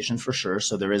for sure.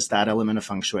 So there is that element of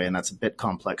feng shui, and that's a bit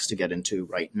complex to get into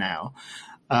right now.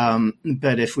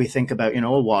 But if we think about,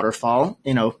 a waterfall,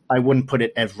 I wouldn't put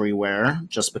it everywhere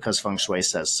just because feng shui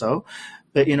says so.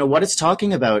 But, what it's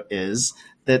talking about is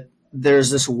that there's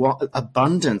this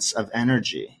abundance of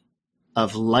energy,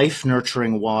 of life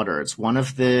nurturing water. It's one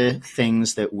of the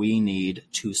things that we need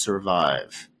to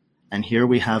survive. And here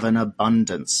we have an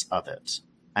abundance of it,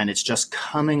 and it's just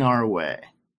coming our way.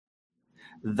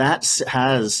 That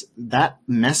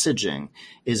messaging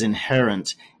is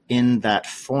inherent in that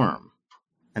form.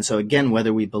 And so again,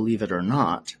 whether we believe it or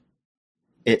not,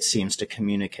 it seems to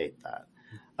communicate that.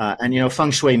 And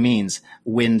feng shui means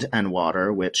wind and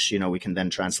water, which, we can then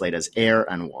translate as air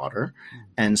and water.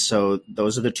 And so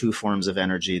those are the two forms of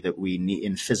energy that we need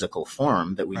in physical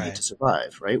form that we need to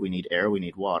survive, right? We need air, we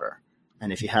need water.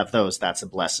 And if you have those, that's a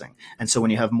blessing. And so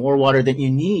when you have more water than you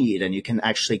need, and you can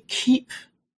actually keep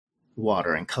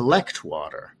water and collect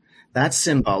water, that's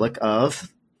symbolic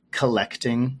of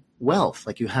collecting wealth.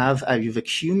 Like you've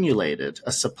accumulated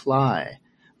a supply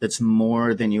that's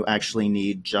more than you actually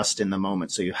need just in the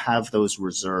moment. So you have those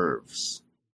reserves.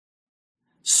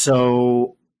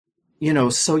 So,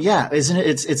 yeah, isn't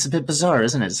it? It's a bit bizarre,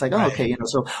 isn't it? It's like, okay,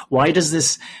 so why does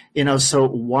this, so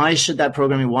why should that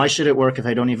programming, why should it work if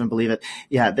I don't even believe it?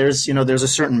 Yeah, there's a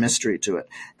certain mystery to it.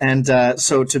 And,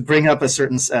 so to bring up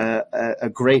a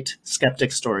great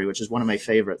skeptic story, which is one of my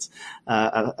favorites,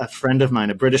 a friend of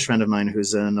mine, a British friend of mine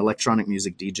who's an electronic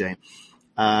music DJ,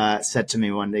 said to me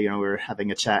one day, we were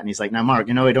having a chat, and he's like, now, Mark,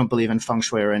 I don't believe in feng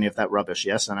shui or any of that rubbish.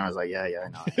 Yes. And I was like, yeah, I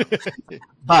know.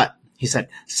 But he said,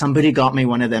 somebody got me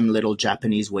one of them little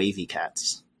Japanese wavy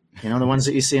cats. The ones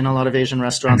that you see in a lot of Asian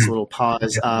restaurants, little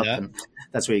paws up. Yeah. And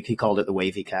that's what he called it, the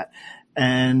wavy cat.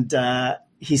 And,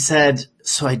 he said,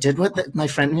 so I did what my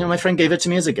friend gave it to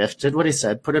me as a gift, did what he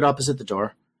said, put it opposite the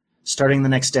door. Starting the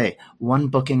next day, one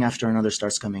booking after another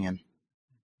starts coming in.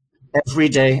 Every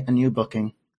day, a new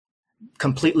booking.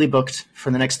 Completely booked for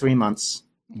the next 3 months.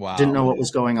 Wow. Didn't know what was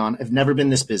going on. I've never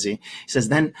been this busy. He says,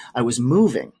 then I was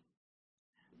moving,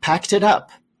 packed it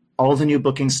up. All the new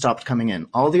bookings stopped coming in.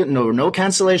 No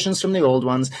cancellations from the old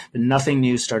ones, but nothing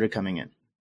new started coming in.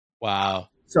 Wow.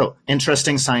 So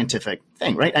interesting scientific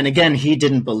thing, right? And again, he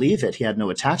didn't believe it. He had no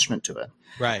attachment to it.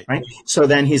 Right. So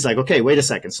then he's like, okay, wait a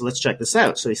second. So let's check this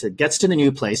out. So he said, gets to the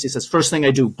new place. He says, first thing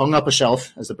I do, bung up a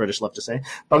shelf, as the British love to say,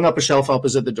 bung up a shelf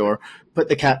opposite the door, put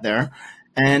the cat there,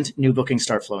 and new bookings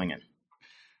start flowing in.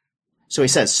 So he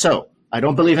says, so I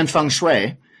don't believe in feng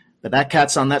shui, but that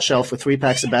cat's on that shelf with 3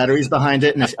 packs of batteries behind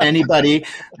it. And if anybody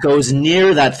goes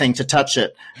near that thing to touch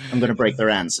it, I'm going to break their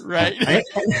hands. Right?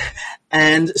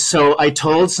 And so I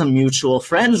told some mutual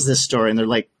friends this story, and they're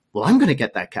like, well, I'm going to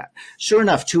get that cat. Sure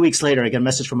enough, 2 weeks later, I get a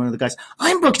message from one of the guys.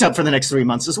 I'm booked up for the next 3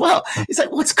 months as well. He's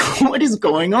like, what is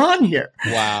going on here?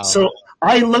 Wow. So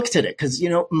I looked at it because,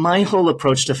 my whole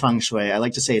approach to feng shui, I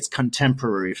like to say it's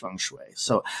contemporary feng shui.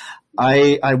 So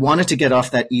I wanted to get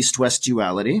off that east-west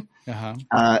duality. Uh-huh.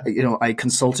 I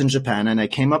consult in Japan, and I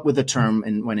came up with a term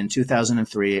when in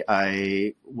 2003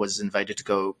 I was invited to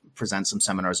go present some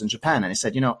seminars in Japan, and I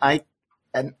said,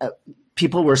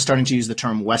 people were starting to use the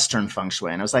term Western feng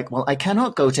shui. And I was like, well, I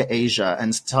cannot go to Asia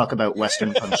and talk about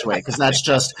Western feng shui because that's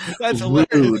just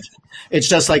rude. It's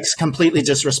just like completely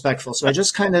disrespectful. So I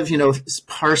just kind of,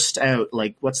 parsed out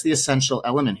like, what's the essential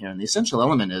element here? And the essential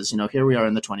element is, here we are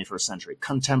in the 21st century,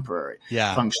 contemporary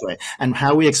feng shui. And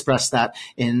how we express that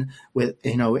in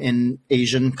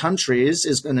Asian countries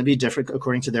is going to be different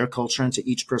according to their culture and to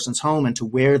each person's home and to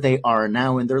where they are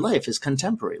now in their life is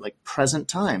contemporary, like present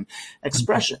time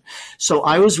expression. So So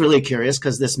I was really curious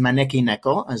because this maneki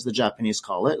neko, as the Japanese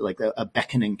call it, like a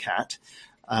beckoning cat,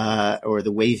 or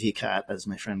the wavy cat, as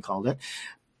my friend called it.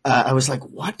 I was like,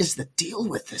 what is the deal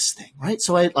with this thing, right?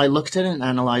 So I looked at it and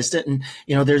analyzed it, and,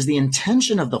 you know, there's the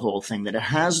intention of the whole thing, that it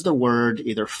has the word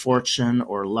either fortune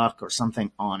or luck or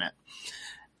something on it.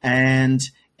 And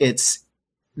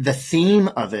the theme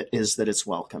of it is that it's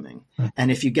welcoming.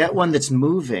 And if you get one that's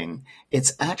moving,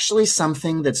 it's actually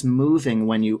something that's moving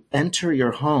when you enter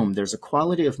your home. There's a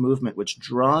quality of movement which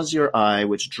draws your eye,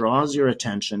 which draws your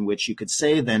attention, which you could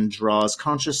say then draws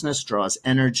consciousness, draws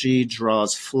energy,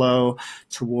 draws flow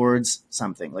towards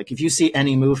something. Like if you see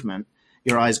any movement,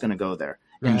 your eye's going to go there.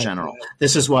 In general.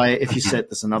 This is why if you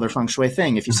sit, this is another feng shui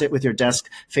thing. If you sit with your desk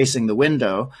facing the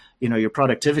window, you know, your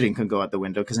productivity can go out the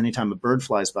window, because anytime a bird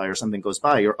flies by or something goes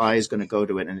by, your eye is going to go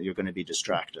to it and you're going to be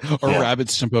distracted. Or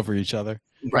rabbits jump over each other.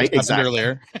 Right. Exactly.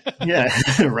 Earlier. Yeah.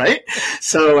 Right.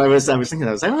 So I was thinking,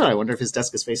 I was like, oh, I wonder if his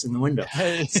desk is facing the window.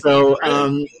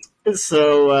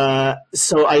 So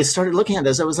I started looking at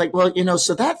this. I was like, well, you know,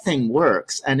 so that thing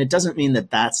works, and it doesn't mean that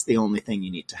that's the only thing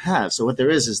you need to have. So what there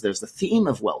is there's the theme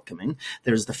of welcoming.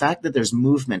 There's the fact that there's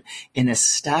movement in a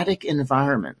static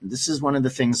environment. This is one of the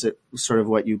things that sort of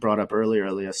what you brought up earlier,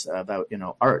 Elias, about, you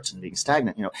know, art and being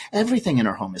stagnant. You know, everything in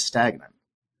our home is stagnant,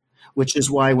 which is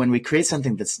why when we create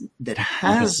something that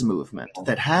has movement,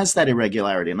 that has that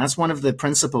irregularity, and that's one of the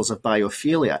principles of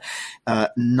biophilia,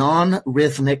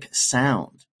 non-rhythmic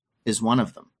sound is one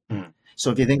of them.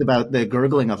 So if you think about the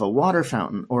gurgling of a water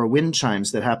fountain or wind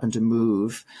chimes that happen to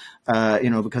move, you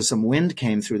know, because some wind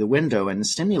came through the window and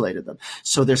stimulated them.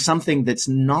 So there's something that's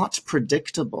not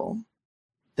predictable,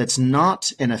 that's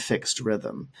not in a fixed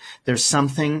rhythm. There's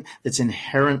something that's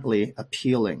inherently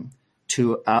appealing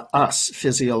to us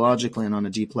physiologically and on a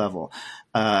deep level,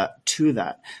 to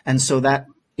that. And so that,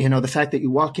 you know, the fact that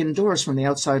you walk indoors from the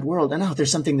outside world and, oh,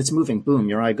 there's something that's moving, boom,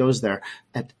 your eye goes there.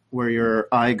 At where your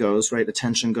eye goes, right?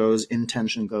 Attention goes,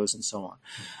 intention goes, and so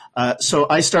on. So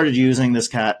I started using this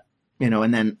cat, you know,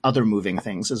 and then other moving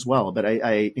things as well. But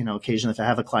I, you know, occasionally if I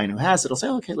have a client who has it, I'll say,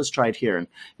 okay, let's try it here. And,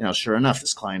 you know, sure enough,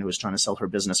 this client who was trying to sell her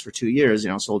business for 2 years, you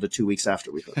know, sold it 2 weeks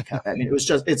after we put the cat. I mean, it was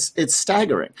just, it's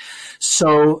staggering.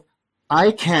 So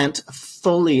I can't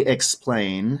fully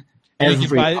explain. And you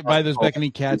can buy those beckoning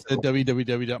cats at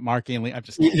www.markanley. I'm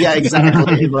just kidding. Yeah,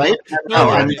 exactly. Right. No,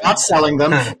 I'm not selling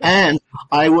them. And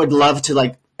I would love to,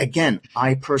 like, again,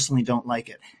 I personally don't like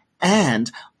it. And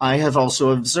I have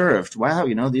also observed, wow,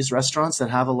 you know, these restaurants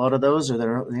that have a lot of those,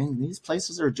 or these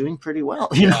places are doing pretty well,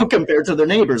 you know, compared to their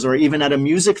neighbors, or even at a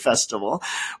music festival,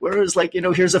 where it was like, you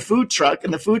know, here's a food truck,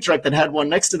 and the food truck that had one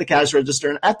next to the cash register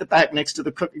and at the back next to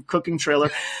the cooking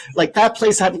trailer, like that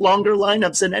place had longer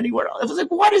lineups than anywhere else. I was like,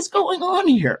 what is going on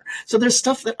here? So there's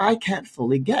stuff that I can't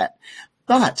fully get.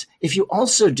 But if you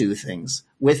also do things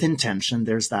with intention,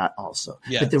 there's that also.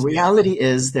 Yeah, but the reality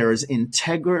is there's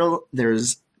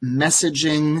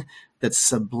messaging that's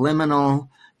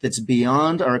subliminal, that's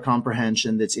beyond our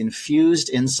comprehension, that's infused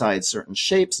inside certain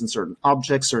shapes and certain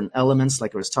objects, certain elements,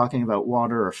 like I was talking about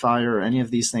water or fire or any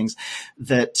of these things,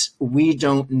 that we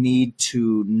don't need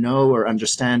to know or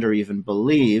understand or even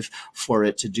believe for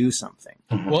it to do something.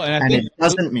 Well, and it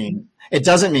doesn't mean,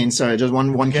 sorry, just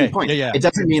one key point. Yeah. It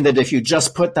doesn't mean that if you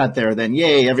just put that there, then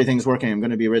yay, everything's working, I'm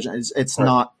going to be original. It's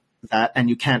not that, and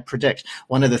you can't predict.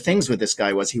 One of the things with this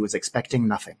guy was he was expecting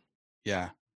nothing. Yeah.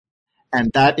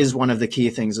 And that is one of the key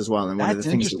things as well. And one of the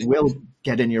things that will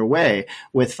get in your way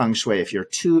with feng shui. If you're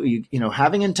you know,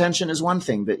 having intention is one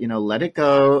thing, but, you know, let it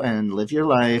go and live your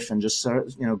life and just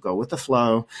start, you know, go with the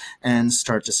flow and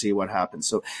start to see what happens.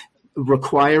 So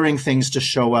requiring things to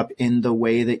show up in the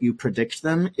way that you predict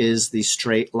them is the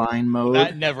straight line mode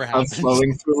that never happens. Of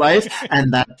flowing through life,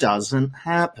 and that doesn't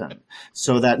happen.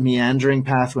 So that meandering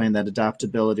pathway and that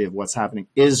adaptability of what's happening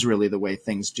is really the way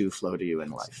things do flow to you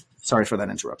in life. Sorry for that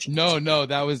interruption. No,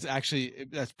 that was actually,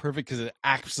 that's perfect, because it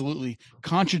absolutely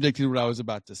contradicted what I was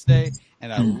about to say,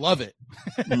 and I love it.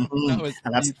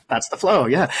 That's the flow,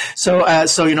 yeah.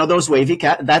 So you know, those wavy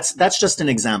cat, that's just an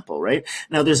example, right?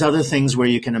 Now there's other things where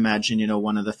you can imagine, you know,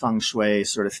 one of the feng shui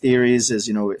sort of theories is,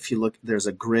 you know, if you look, there's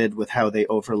a grid with how they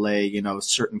overlay, you know,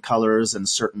 certain colors and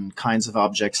certain kinds of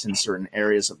objects in certain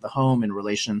areas of the home in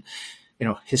relation. You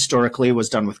know, historically was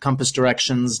done with compass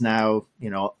directions. Now,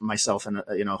 you know, myself and,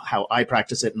 you know, how I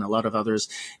practice it and a lot of others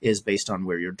is based on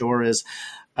where your door is.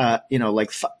 You know,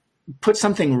 like put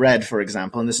something red, for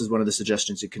example, and this is one of the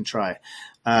suggestions you can try.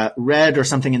 Red or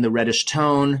something in the reddish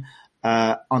tone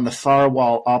on the far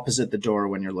wall opposite the door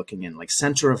when you're looking in, like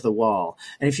center of the wall.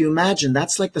 And if you imagine,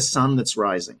 that's like the sun that's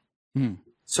rising.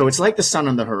 So it's like the sun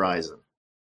on the horizon.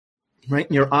 Right?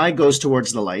 And your eye goes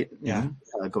towards the light. Yeah.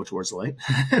 go towards the light.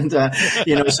 And,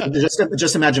 so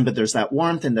just imagine, but there's that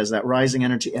warmth and there's that rising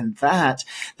energy, and that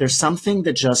there's something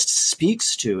that just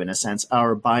speaks to, in a sense,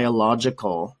 our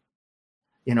biological,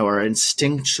 our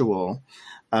instinctual,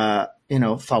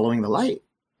 following the light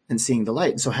and seeing the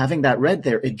light. And so having that red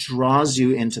there, it draws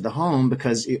you into the home,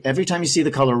 because every time you see the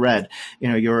color red,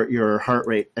 your heart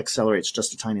rate accelerates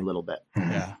just a tiny little bit.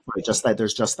 Yeah. Right? Just that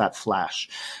there's just that flash.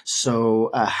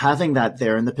 So having that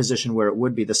there in the position where it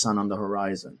would be the sun on the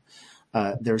horizon,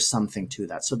 there's something to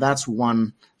that. So that's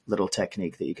one little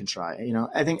technique that you can try.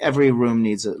 I think every room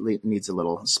needs a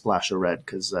little splash of red,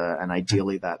 because and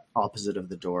ideally that opposite of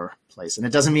the door place. And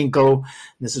it doesn't mean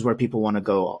this is where people want to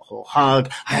go whole hog.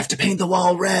 I have to paint the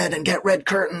wall red and get red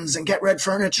curtains and get red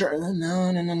furniture.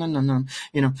 No.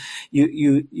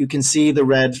 You can see the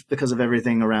red because of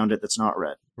everything around it that's not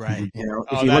red. Right.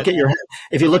 If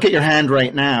you look at your hand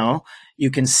right now,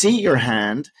 you can see your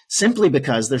hand simply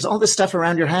because there's all this stuff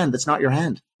around your hand that's not your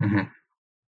hand. Mm-hmm.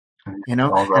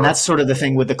 And that's sort of the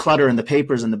thing with the clutter and the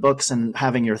papers and the books and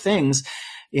having your things,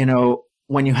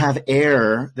 when you have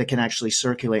air that can actually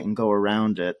circulate and go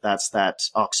around it, that's that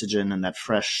oxygen and that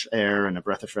fresh air and a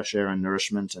breath of fresh air and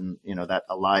nourishment and, that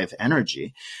alive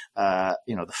energy,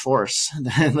 the force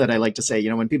that I like to say,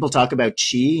 when people talk about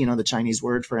chi, the Chinese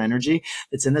word for energy,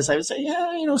 it's in this, I would say,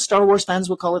 Star Wars fans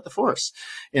would call it the force,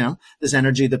 this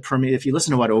energy that permeates. If you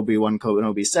listen to what Obi-Wan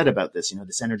Kenobi said about this,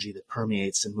 this energy that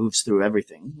permeates and moves through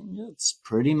everything, it's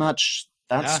pretty much,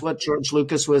 that's what George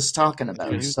Lucas was talking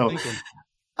about. So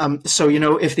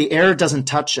if the air doesn't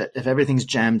touch it, if everything's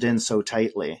jammed in so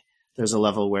tightly, there's a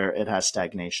level where it has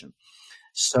stagnation.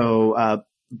 So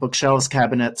bookshelves,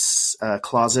 cabinets,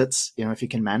 closets, if you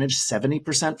can manage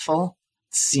 70% full,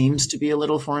 seems to be a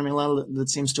little formula that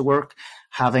seems to work.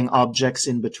 Having objects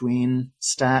in between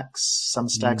stacks, some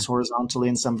stacks horizontally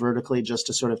and some vertically, just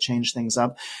to sort of change things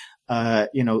up,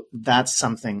 that's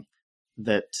something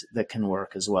that can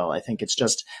work as well. I think it's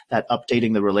just that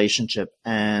updating the relationship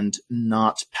and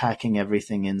not packing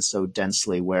everything in so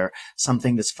densely, where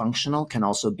something that's functional can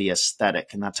also be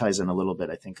aesthetic. And that ties in a little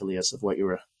bit, I think, Elias, of what you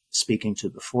were speaking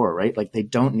to before, right? Like, they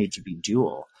don't need to be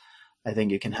dual. I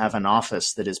think you can have an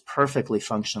office that is perfectly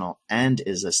functional and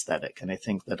is aesthetic. And I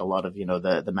think that a lot of,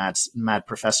 the mad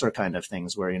professor kind of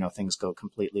things where, things go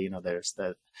completely, there's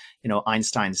the,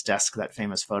 Einstein's desk, that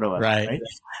famous photo of right. It,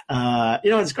 right?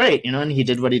 It's great, and he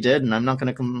did what he did, and I'm not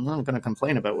going to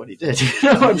complain about what he did.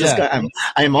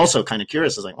 I'm also kind of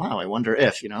curious. I was like, wow, I wonder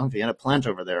if he had a plant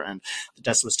over there and the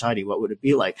desk was tidy, what would it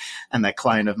be like? And that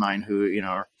client of mine who,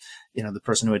 the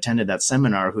person who attended that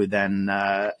seminar, who then,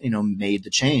 made the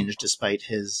change despite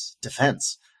his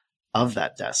defense of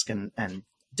that desk and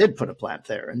did put a plant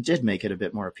there and did make it a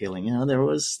bit more appealing. There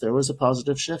was a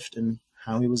positive shift in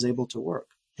how he was able to work.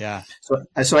 Yeah.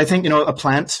 So I think, a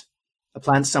plant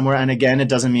somewhere. And again, it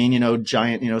doesn't mean,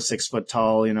 giant, 6 foot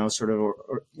tall, sort of,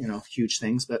 or huge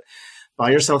things, but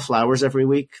buy yourself flowers every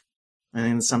week. I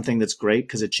think it's something that's great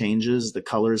because it changes the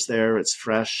colors there. It's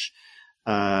fresh.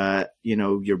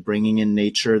 You're bringing in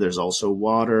nature. There's also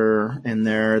water in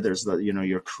there. There's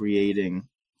you're creating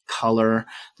color.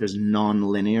 There's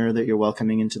non-linear that you're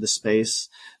welcoming into the space.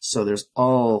 So there's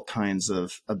all kinds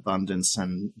of abundance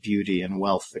and beauty and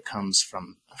wealth that comes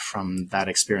from that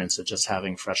experience of just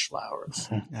having fresh flowers.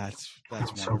 That's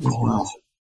so wonderful.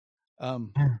 Cool.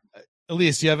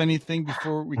 Elias, do you have anything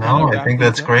before we? I think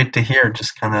that's great to hear.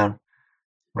 Just kind of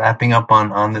wrapping up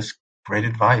on this great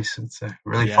advice. It's a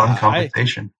really fun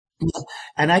conversation.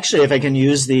 And actually, if I can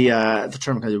use the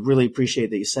term, because I really appreciate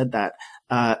that you said that.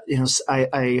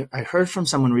 I heard from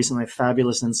someone recently a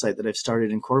fabulous insight that I've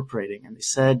started incorporating, and they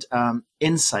said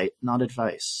insight, not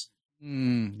advice.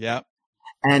 Yeah.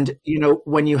 And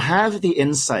when you have the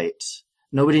insight,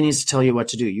 nobody needs to tell you what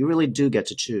to do. You really do get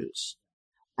to choose.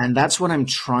 And that's what I'm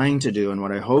trying to do and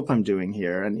what I hope I'm doing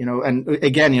here. And, and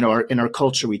again, in our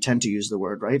culture, we tend to use the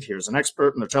word, right? Here's an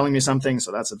expert and they're telling me something.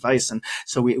 So that's advice. And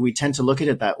so we tend to look at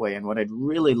it that way. And what I'd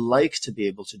really like to be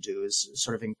able to do is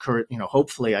sort of encourage,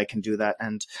 hopefully I can do that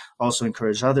and also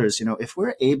encourage others. If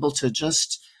we're able to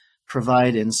just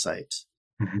provide insight,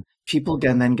 people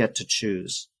can then get to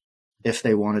choose if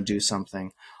they want to do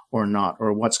something or not,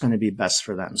 or what's going to be best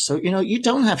for them. So, you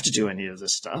don't have to do any of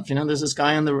this stuff. There's this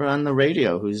guy on the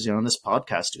radio who's, on this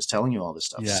podcast who's telling you all this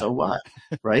stuff. Yeah. So what,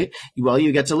 right? Well,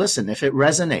 you get to listen. If it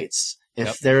resonates,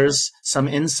 if there's some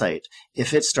insight,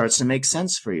 if it starts to make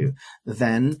sense for you,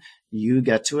 then you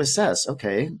get to assess,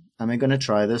 okay, am I going to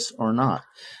try this or not?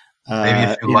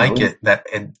 Maybe if you like it, that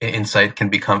insight can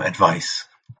become advice.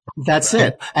 That's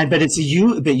right. But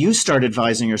you start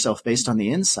advising yourself based on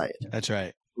the insight. That's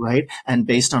right. right? And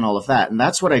based on all of that. And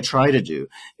that's what I try to do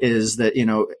is that,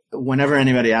 whenever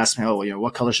anybody asks me, oh,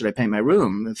 what color should I paint my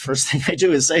room? The first thing I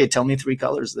do is say, tell me 3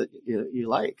 colors that you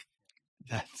like.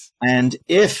 And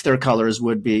if their colors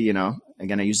would be,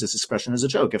 again, I use this expression as a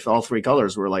joke. If all 3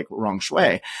 colors were like wrong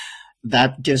shui,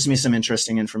 that gives me some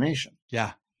interesting information.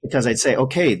 Yeah. Because I'd say,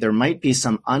 okay, there might be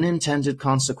some unintended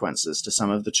consequences to some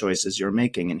of the choices you're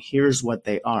making, and here's what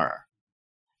they are.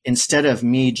 Instead of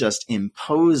me just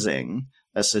imposing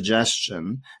a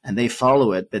suggestion and they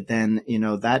follow it, but then,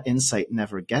 that insight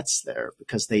never gets there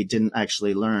because they didn't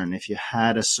actually learn if you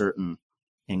had a certain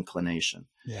inclination.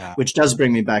 Yeah. Which does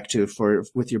bring me back to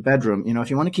with your bedroom, if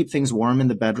you want to keep things warm in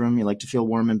the bedroom, you like to feel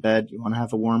warm in bed, you want to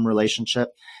have a warm relationship,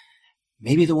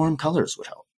 maybe the warm colors would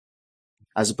help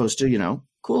as opposed to,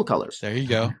 cool colors. There you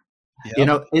go.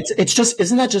 Yep. It's just,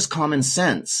 isn't that just common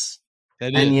sense?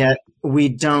 And yet we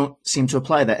don't seem to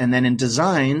apply that. And then in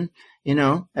design,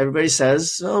 everybody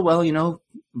says, oh,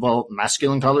 well,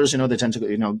 masculine colors, they tend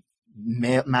to,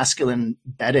 masculine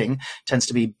bedding tends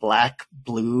to be black,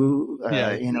 blue,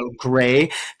 gray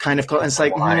kind of color. It's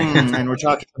like, and we're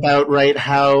talking about, right,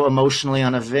 how emotionally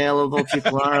unavailable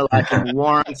people are, lacking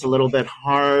warmth, a little bit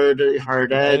hard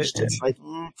edged. It's like,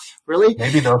 really?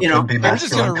 Maybe those should be I'm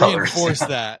just going masculine to colors. reinforce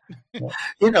that.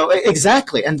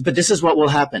 Exactly. But this is what will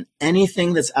happen.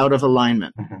 Anything that's out of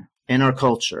alignment in our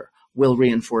culture will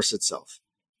reinforce itself.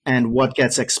 And what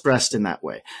gets expressed in that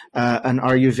way. An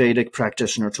Ayurvedic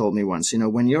practitioner told me once,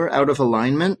 when you're out of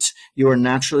alignment, you are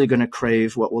naturally going to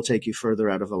crave what will take you further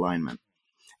out of alignment.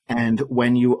 And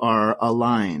when you are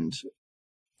aligned,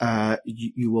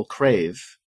 you will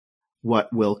crave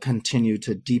what will continue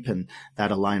to deepen that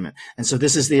alignment. And so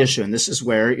this is the issue. And this is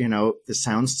where,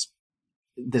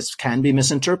 this can be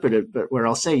misinterpreted, but where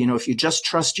I'll say, if you just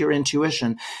trust your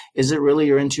intuition, is it really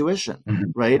your intuition,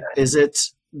 right? Is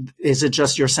it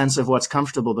just your sense of what's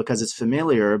comfortable because it's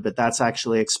familiar, but that's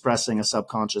actually expressing a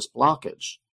subconscious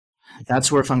blockage?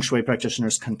 That's where feng shui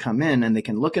practitioners can come in and they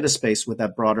can look at a space with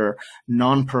that broader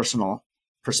non-personal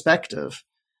perspective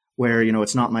where,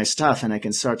 it's not my stuff, and I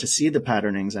can start to see the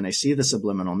patternings and I see the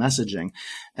subliminal messaging,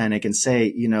 and I can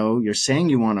say, you're saying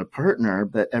you want a partner,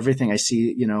 but everything I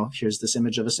see, here's this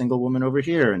image of a single woman over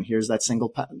here, and here's that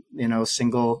single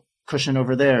cushion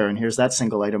over there, and here's that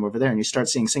single item over there, and you start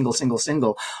seeing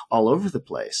single all over the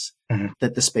place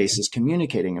that the space is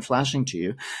communicating and flashing to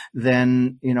you,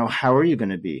 then how are you going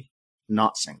to be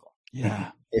not single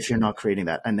if you're not creating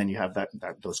that? And then you have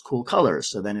those cool colors,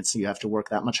 so then you have to work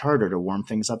that much harder to warm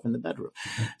things up in the bedroom.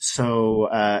 So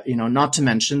not to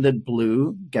mention that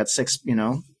blue gets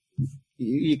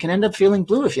you can end up feeling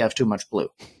blue if you have too much blue.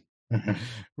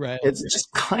 Right. It's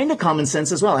just kind of common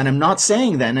sense as well. And I'm not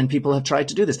saying then, and people have tried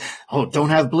to do this, don't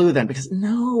have blue then, because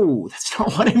no, that's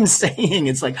not what I'm saying.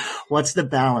 It's like, what's the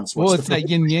balance? It's that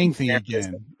yin yang thing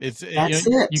again.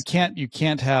 You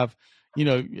can't have,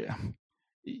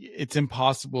 it's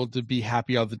impossible to be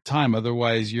happy all the time.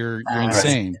 Otherwise you're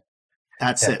insane.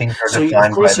 That's it. Things are So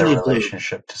defined of course by you their need blue.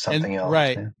 relationship to something else.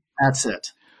 Right. Yeah. That's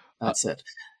it.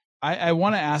 I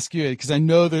want to ask you, because I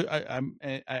know that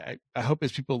I hope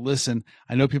as people listen,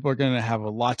 I know people are going to have a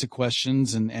lot of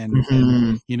questions and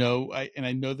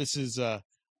I know this is,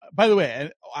 by the way,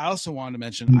 I also wanted to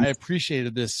mention, I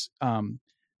appreciated this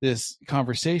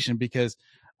conversation because,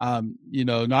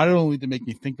 not only to make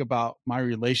me think about my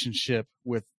relationship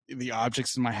with the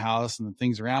objects in my house and the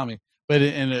things around me, but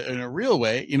in a real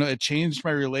way, it changed my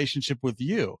relationship with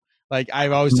you. Like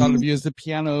I've always thought of you as the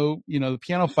piano, the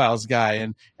piano files guy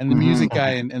and the music guy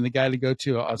and the guy to go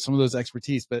to some of those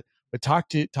expertise. But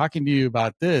talking to you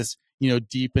about this,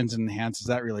 deepens and enhances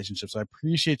that relationship. So I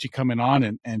appreciate you coming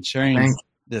on and sharing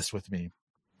this with me.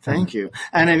 Thank you.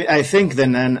 And I think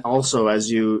then also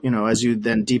as you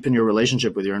then deepen your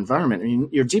relationship with your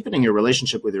environment, you're deepening your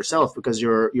relationship with yourself because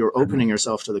you're opening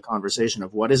yourself to the conversation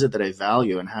of what is it that I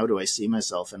value and how do I see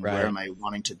myself and where am I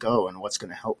wanting to go and what's going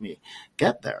to help me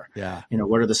get there? Yeah.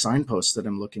 What are the signposts that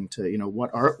I'm looking to,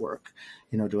 what artwork,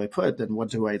 do I put and what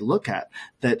do I look at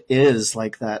that is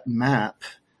like that map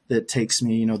that takes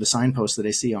me, the signposts that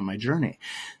I see on my journey.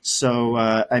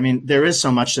 So, there is so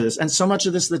much to this and so much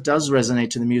of this that does resonate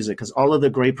to the music because all of the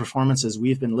great performances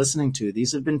we've been listening to,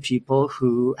 these have been people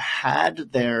who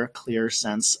had their clear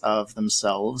sense of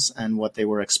themselves and what they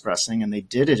were expressing, and they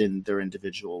did it in their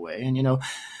individual way. And,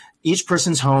 each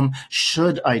person's home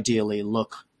should ideally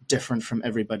look different from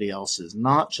everybody else's,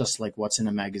 not just like what's in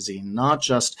a magazine, not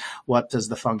just what does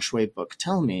the feng shui book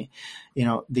tell me.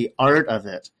 The art of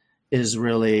it is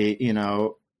really,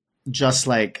 just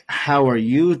like, how are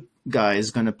you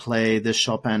guys going to play this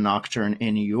Chopin Nocturne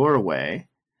in your way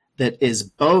that is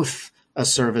both a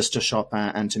service to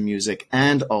Chopin and to music,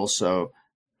 and also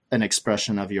an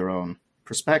expression of your own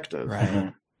perspective,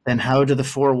 Right. then how do the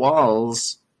four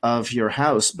walls of your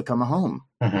house become a home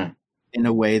in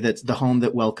a way that the home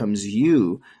that welcomes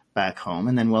you back home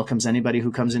and then welcomes anybody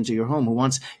who comes into your home, who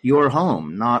wants your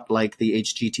home, not like the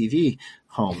HGTV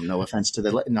home. No offense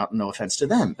to no offense to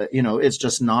them, but it's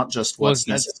just not just what's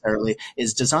necessarily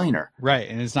is designer. Right.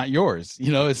 And it's not yours,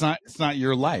 it's not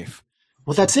your life.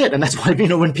 Well, that's it. And that's why,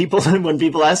 when people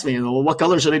ask me, well, what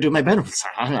color should I do my bedroom?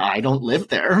 I don't live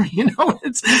there,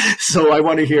 so I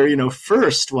want to hear,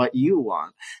 first what you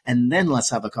want, and then let's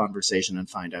have a conversation and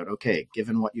find out, okay,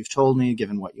 given what you've told me,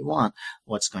 given what you want,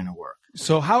 what's going to work.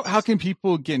 So how can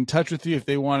people get in touch with you if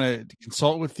they want to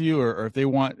consult with you or if they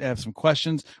want to have some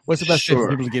questions? What's the best way for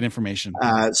people to get information?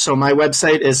 So my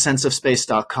website is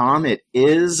senseofspace.com. It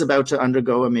is about to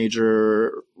undergo a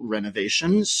major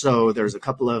renovation. So there's a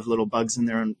couple of little bugs in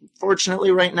there.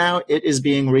 Unfortunately, right now it is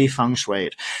being re-feng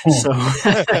shuied. So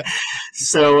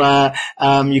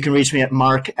you can reach me at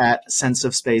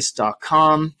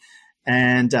mark@senseofspace.com.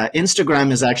 And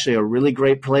Instagram is actually a really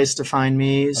great place to find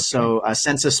me. Okay. So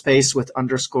sense of space with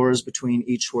underscores between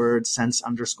each word,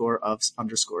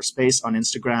 sense_of_space on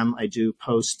Instagram. I do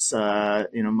posts,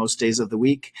 most days of the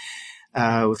week.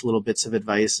 With little bits of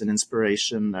advice and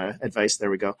inspiration, advice.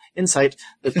 There we go. Insight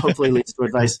that hopefully leads to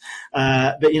advice.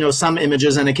 But some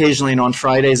images, and occasionally, on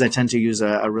Fridays, I tend to use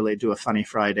do a funny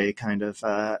Friday kind of,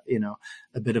 a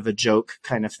bit of a joke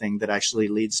kind of thing that actually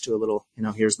leads to a little,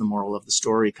 here's the moral of the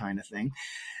story kind of thing.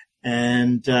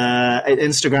 And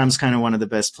Instagram's kind of one of the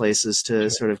best places to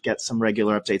sort of get some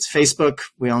regular updates. Facebook,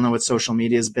 we all know what social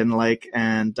media has been like,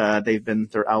 and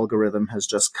their algorithm has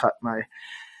just cut my,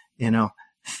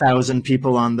 1,000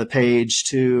 people on the page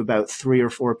to about 3 or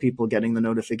 4 people getting the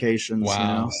notifications.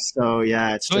 Wow. So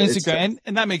yeah, it's Instagram,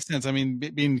 and that makes sense. I mean,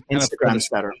 being kind Instagram's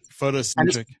better,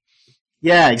 photocentric.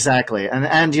 Yeah, exactly. And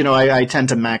I tend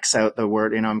to max out the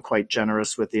word. I'm quite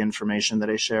generous with the information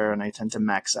that I share, and I tend to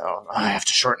max out. I have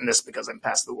to shorten this because I'm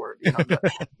past the word, the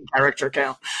character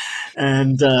count.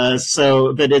 And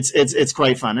but it's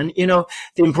quite fun. And the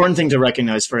important thing to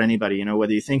recognize for anybody,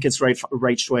 whether you think it's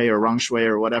right shui or wrong shui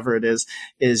or whatever it is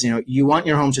you want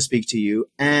your home to speak to you,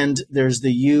 and there's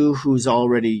the you who's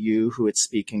already you who it's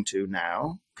speaking to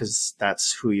now, because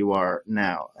that's who you are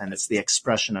now, and it's the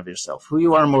expression of yourself. Who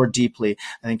you are more deeply,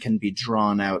 I think, can be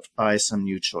drawn out by some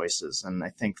new choices. And I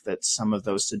think that some of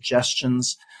those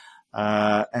suggestions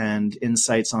and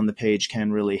insights on the page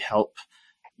can really help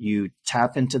you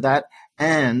tap into that.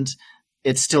 And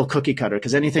it's still cookie cutter,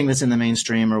 because anything that's in the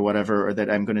mainstream or whatever, or that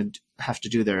I'm going to have to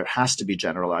do there, has to be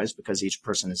generalized, because each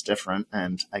person is different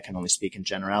and I can only speak in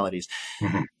generalities.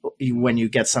 When you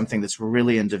get something that's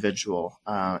really individual,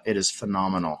 it is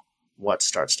phenomenal what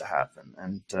starts to happen.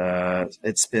 And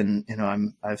it's been,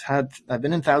 I've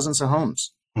been in thousands of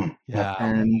homes. Yeah.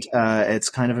 And it's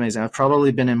kind of amazing. I've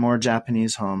probably been in more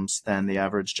Japanese homes than the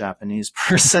average Japanese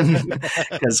person,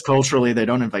 because culturally they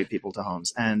don't invite people to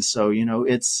homes. And so,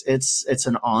 it's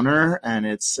an honor, and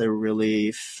it's a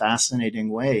really fascinating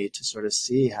way to sort of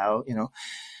see how,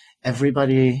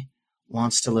 everybody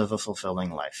wants to live a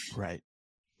fulfilling life. Right.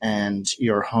 And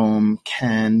your home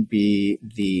can be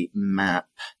the map,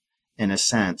 in a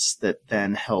sense, that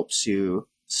then helps you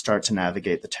start to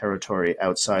navigate the territory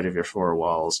outside of your four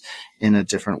walls in a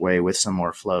different way with some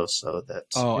more flow, so that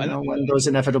when those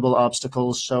inevitable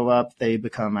obstacles show up, they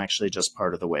become actually just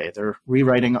part of the way. They're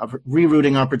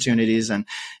rerouting opportunities. And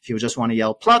if you just want to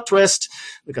yell plot twist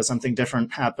because something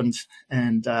different happened,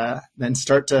 and then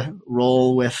start to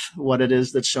roll with what it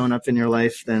is that's shown up in your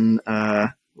life, then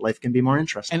life can be more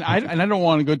interesting. And I don't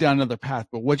want to go down another path,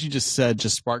 but what you just said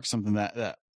just sparked something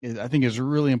that I think is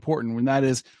really important, when that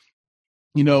is,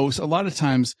 so a lot of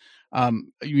times,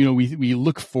 we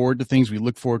look forward to things. We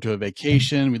look forward to a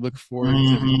vacation. We look forward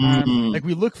to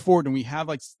we look forward, and we have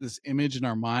like this image in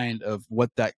our mind of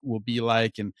what that will be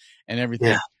like and everything.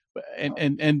 Yeah.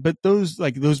 But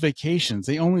those vacations,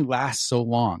 they only last so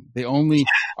long. They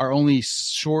are only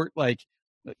short,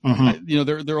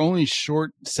 they're only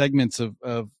short segments of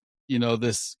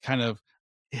this kind of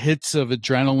hits of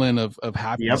adrenaline of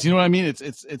happiness. Yep. You know what I mean?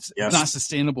 It's not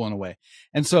sustainable in a way.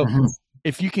 And so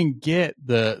if you can get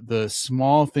the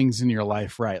small things in your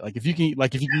life right, if you can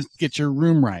get your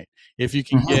room right, if you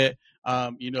can get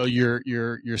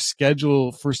your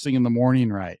schedule first thing in the morning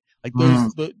right,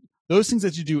 those things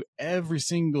that you do every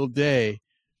single day,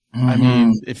 I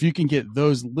mean, if you can get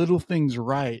those little things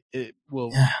right, it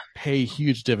will pay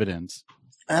huge dividends.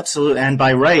 Absolutely. And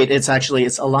by right, it's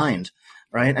aligned.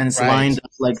 Right. And it's aligned,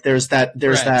 there's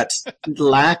that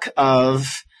lack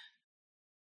of,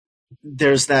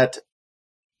 there's that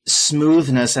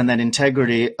smoothness and that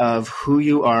integrity of who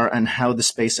you are and how the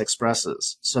space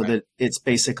expresses, so that it's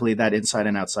basically that inside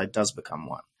and outside does become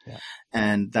one. Yeah.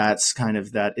 And that's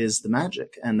that is the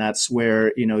magic. And that's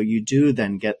where, you do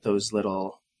then get those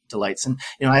little delights. And,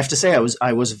 I have to say,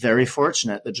 I was very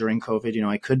fortunate that during COVID,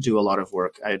 I could do a lot of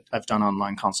work. I've done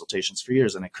online consultations for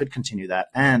years, and I could continue that.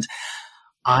 And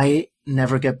I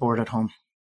never get bored at home.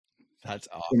 That's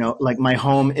awesome. Like my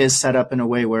home is set up in a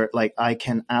way where like I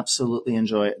can absolutely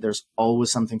enjoy it. There's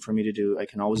always something for me to do. I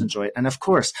can always enjoy it. And of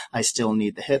course, I still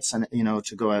need the hits and,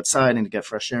 to go outside and to get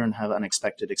fresh air and have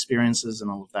unexpected experiences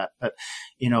and all of that. But,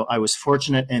 I was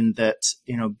fortunate in that,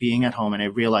 being at home, and I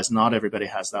realized not everybody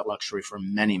has that luxury for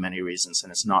many, many reasons.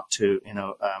 And it's not to,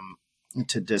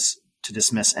 to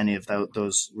dismiss any of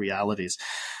those realities.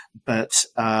 But,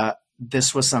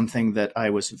 this was something that I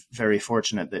was very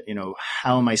fortunate that,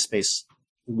 how my space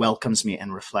welcomes me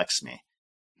and reflects me,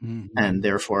 and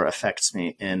therefore affects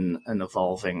me in an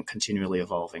continually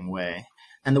evolving way.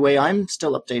 And the way I'm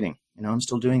still updating, I'm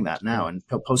still doing that now. And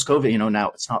post-COVID, now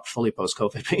it's not fully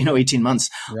post-COVID, but, 18 months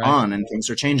on and things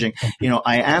are changing.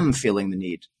 I am feeling the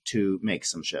need to make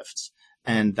some shifts.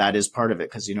 And that is part of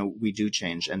it because, we do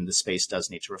change and the space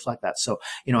does need to reflect that. So,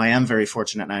 I am very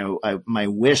fortunate. And my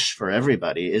wish for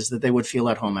everybody is that they would feel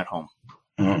at home.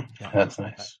 Yeah, that's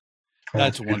nice.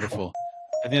 That's wonderful.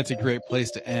 I think that's a great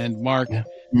place to end. Mark,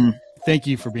 thank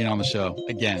you for being on the show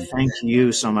again. Thank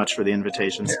you so much for the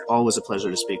invitation. It's always a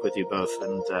pleasure to speak with you both.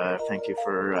 And thank you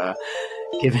for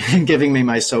giving me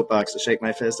my soapbox to shake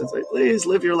my fist and say, please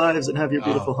live your lives and have your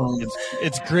beautiful home.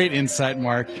 It's great insight,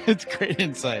 Mark. It's great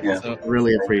insight. Yeah, so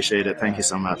really appreciate it. Thank you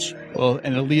so much. Well,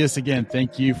 and Elias, again,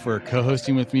 thank you for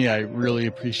co-hosting with me. I really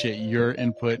appreciate your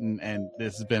input, and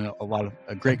this has been a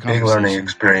great conversation. Big learning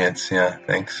experience. Yeah,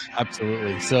 thanks.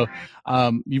 Absolutely. So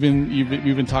you've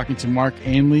been talking to Mark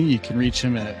Ainley. You can reach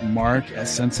him at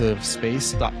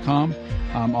mark@senseofspace.com.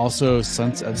 Also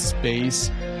sense of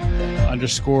space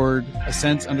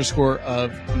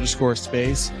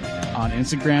 _sense_of_space on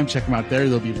Instagram. Check them out there.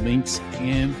 There'll be links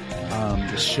in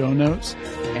the show notes.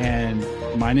 And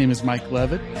my name is Mike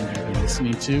Levitt, and you've been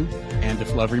listening to And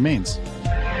If Love Remains.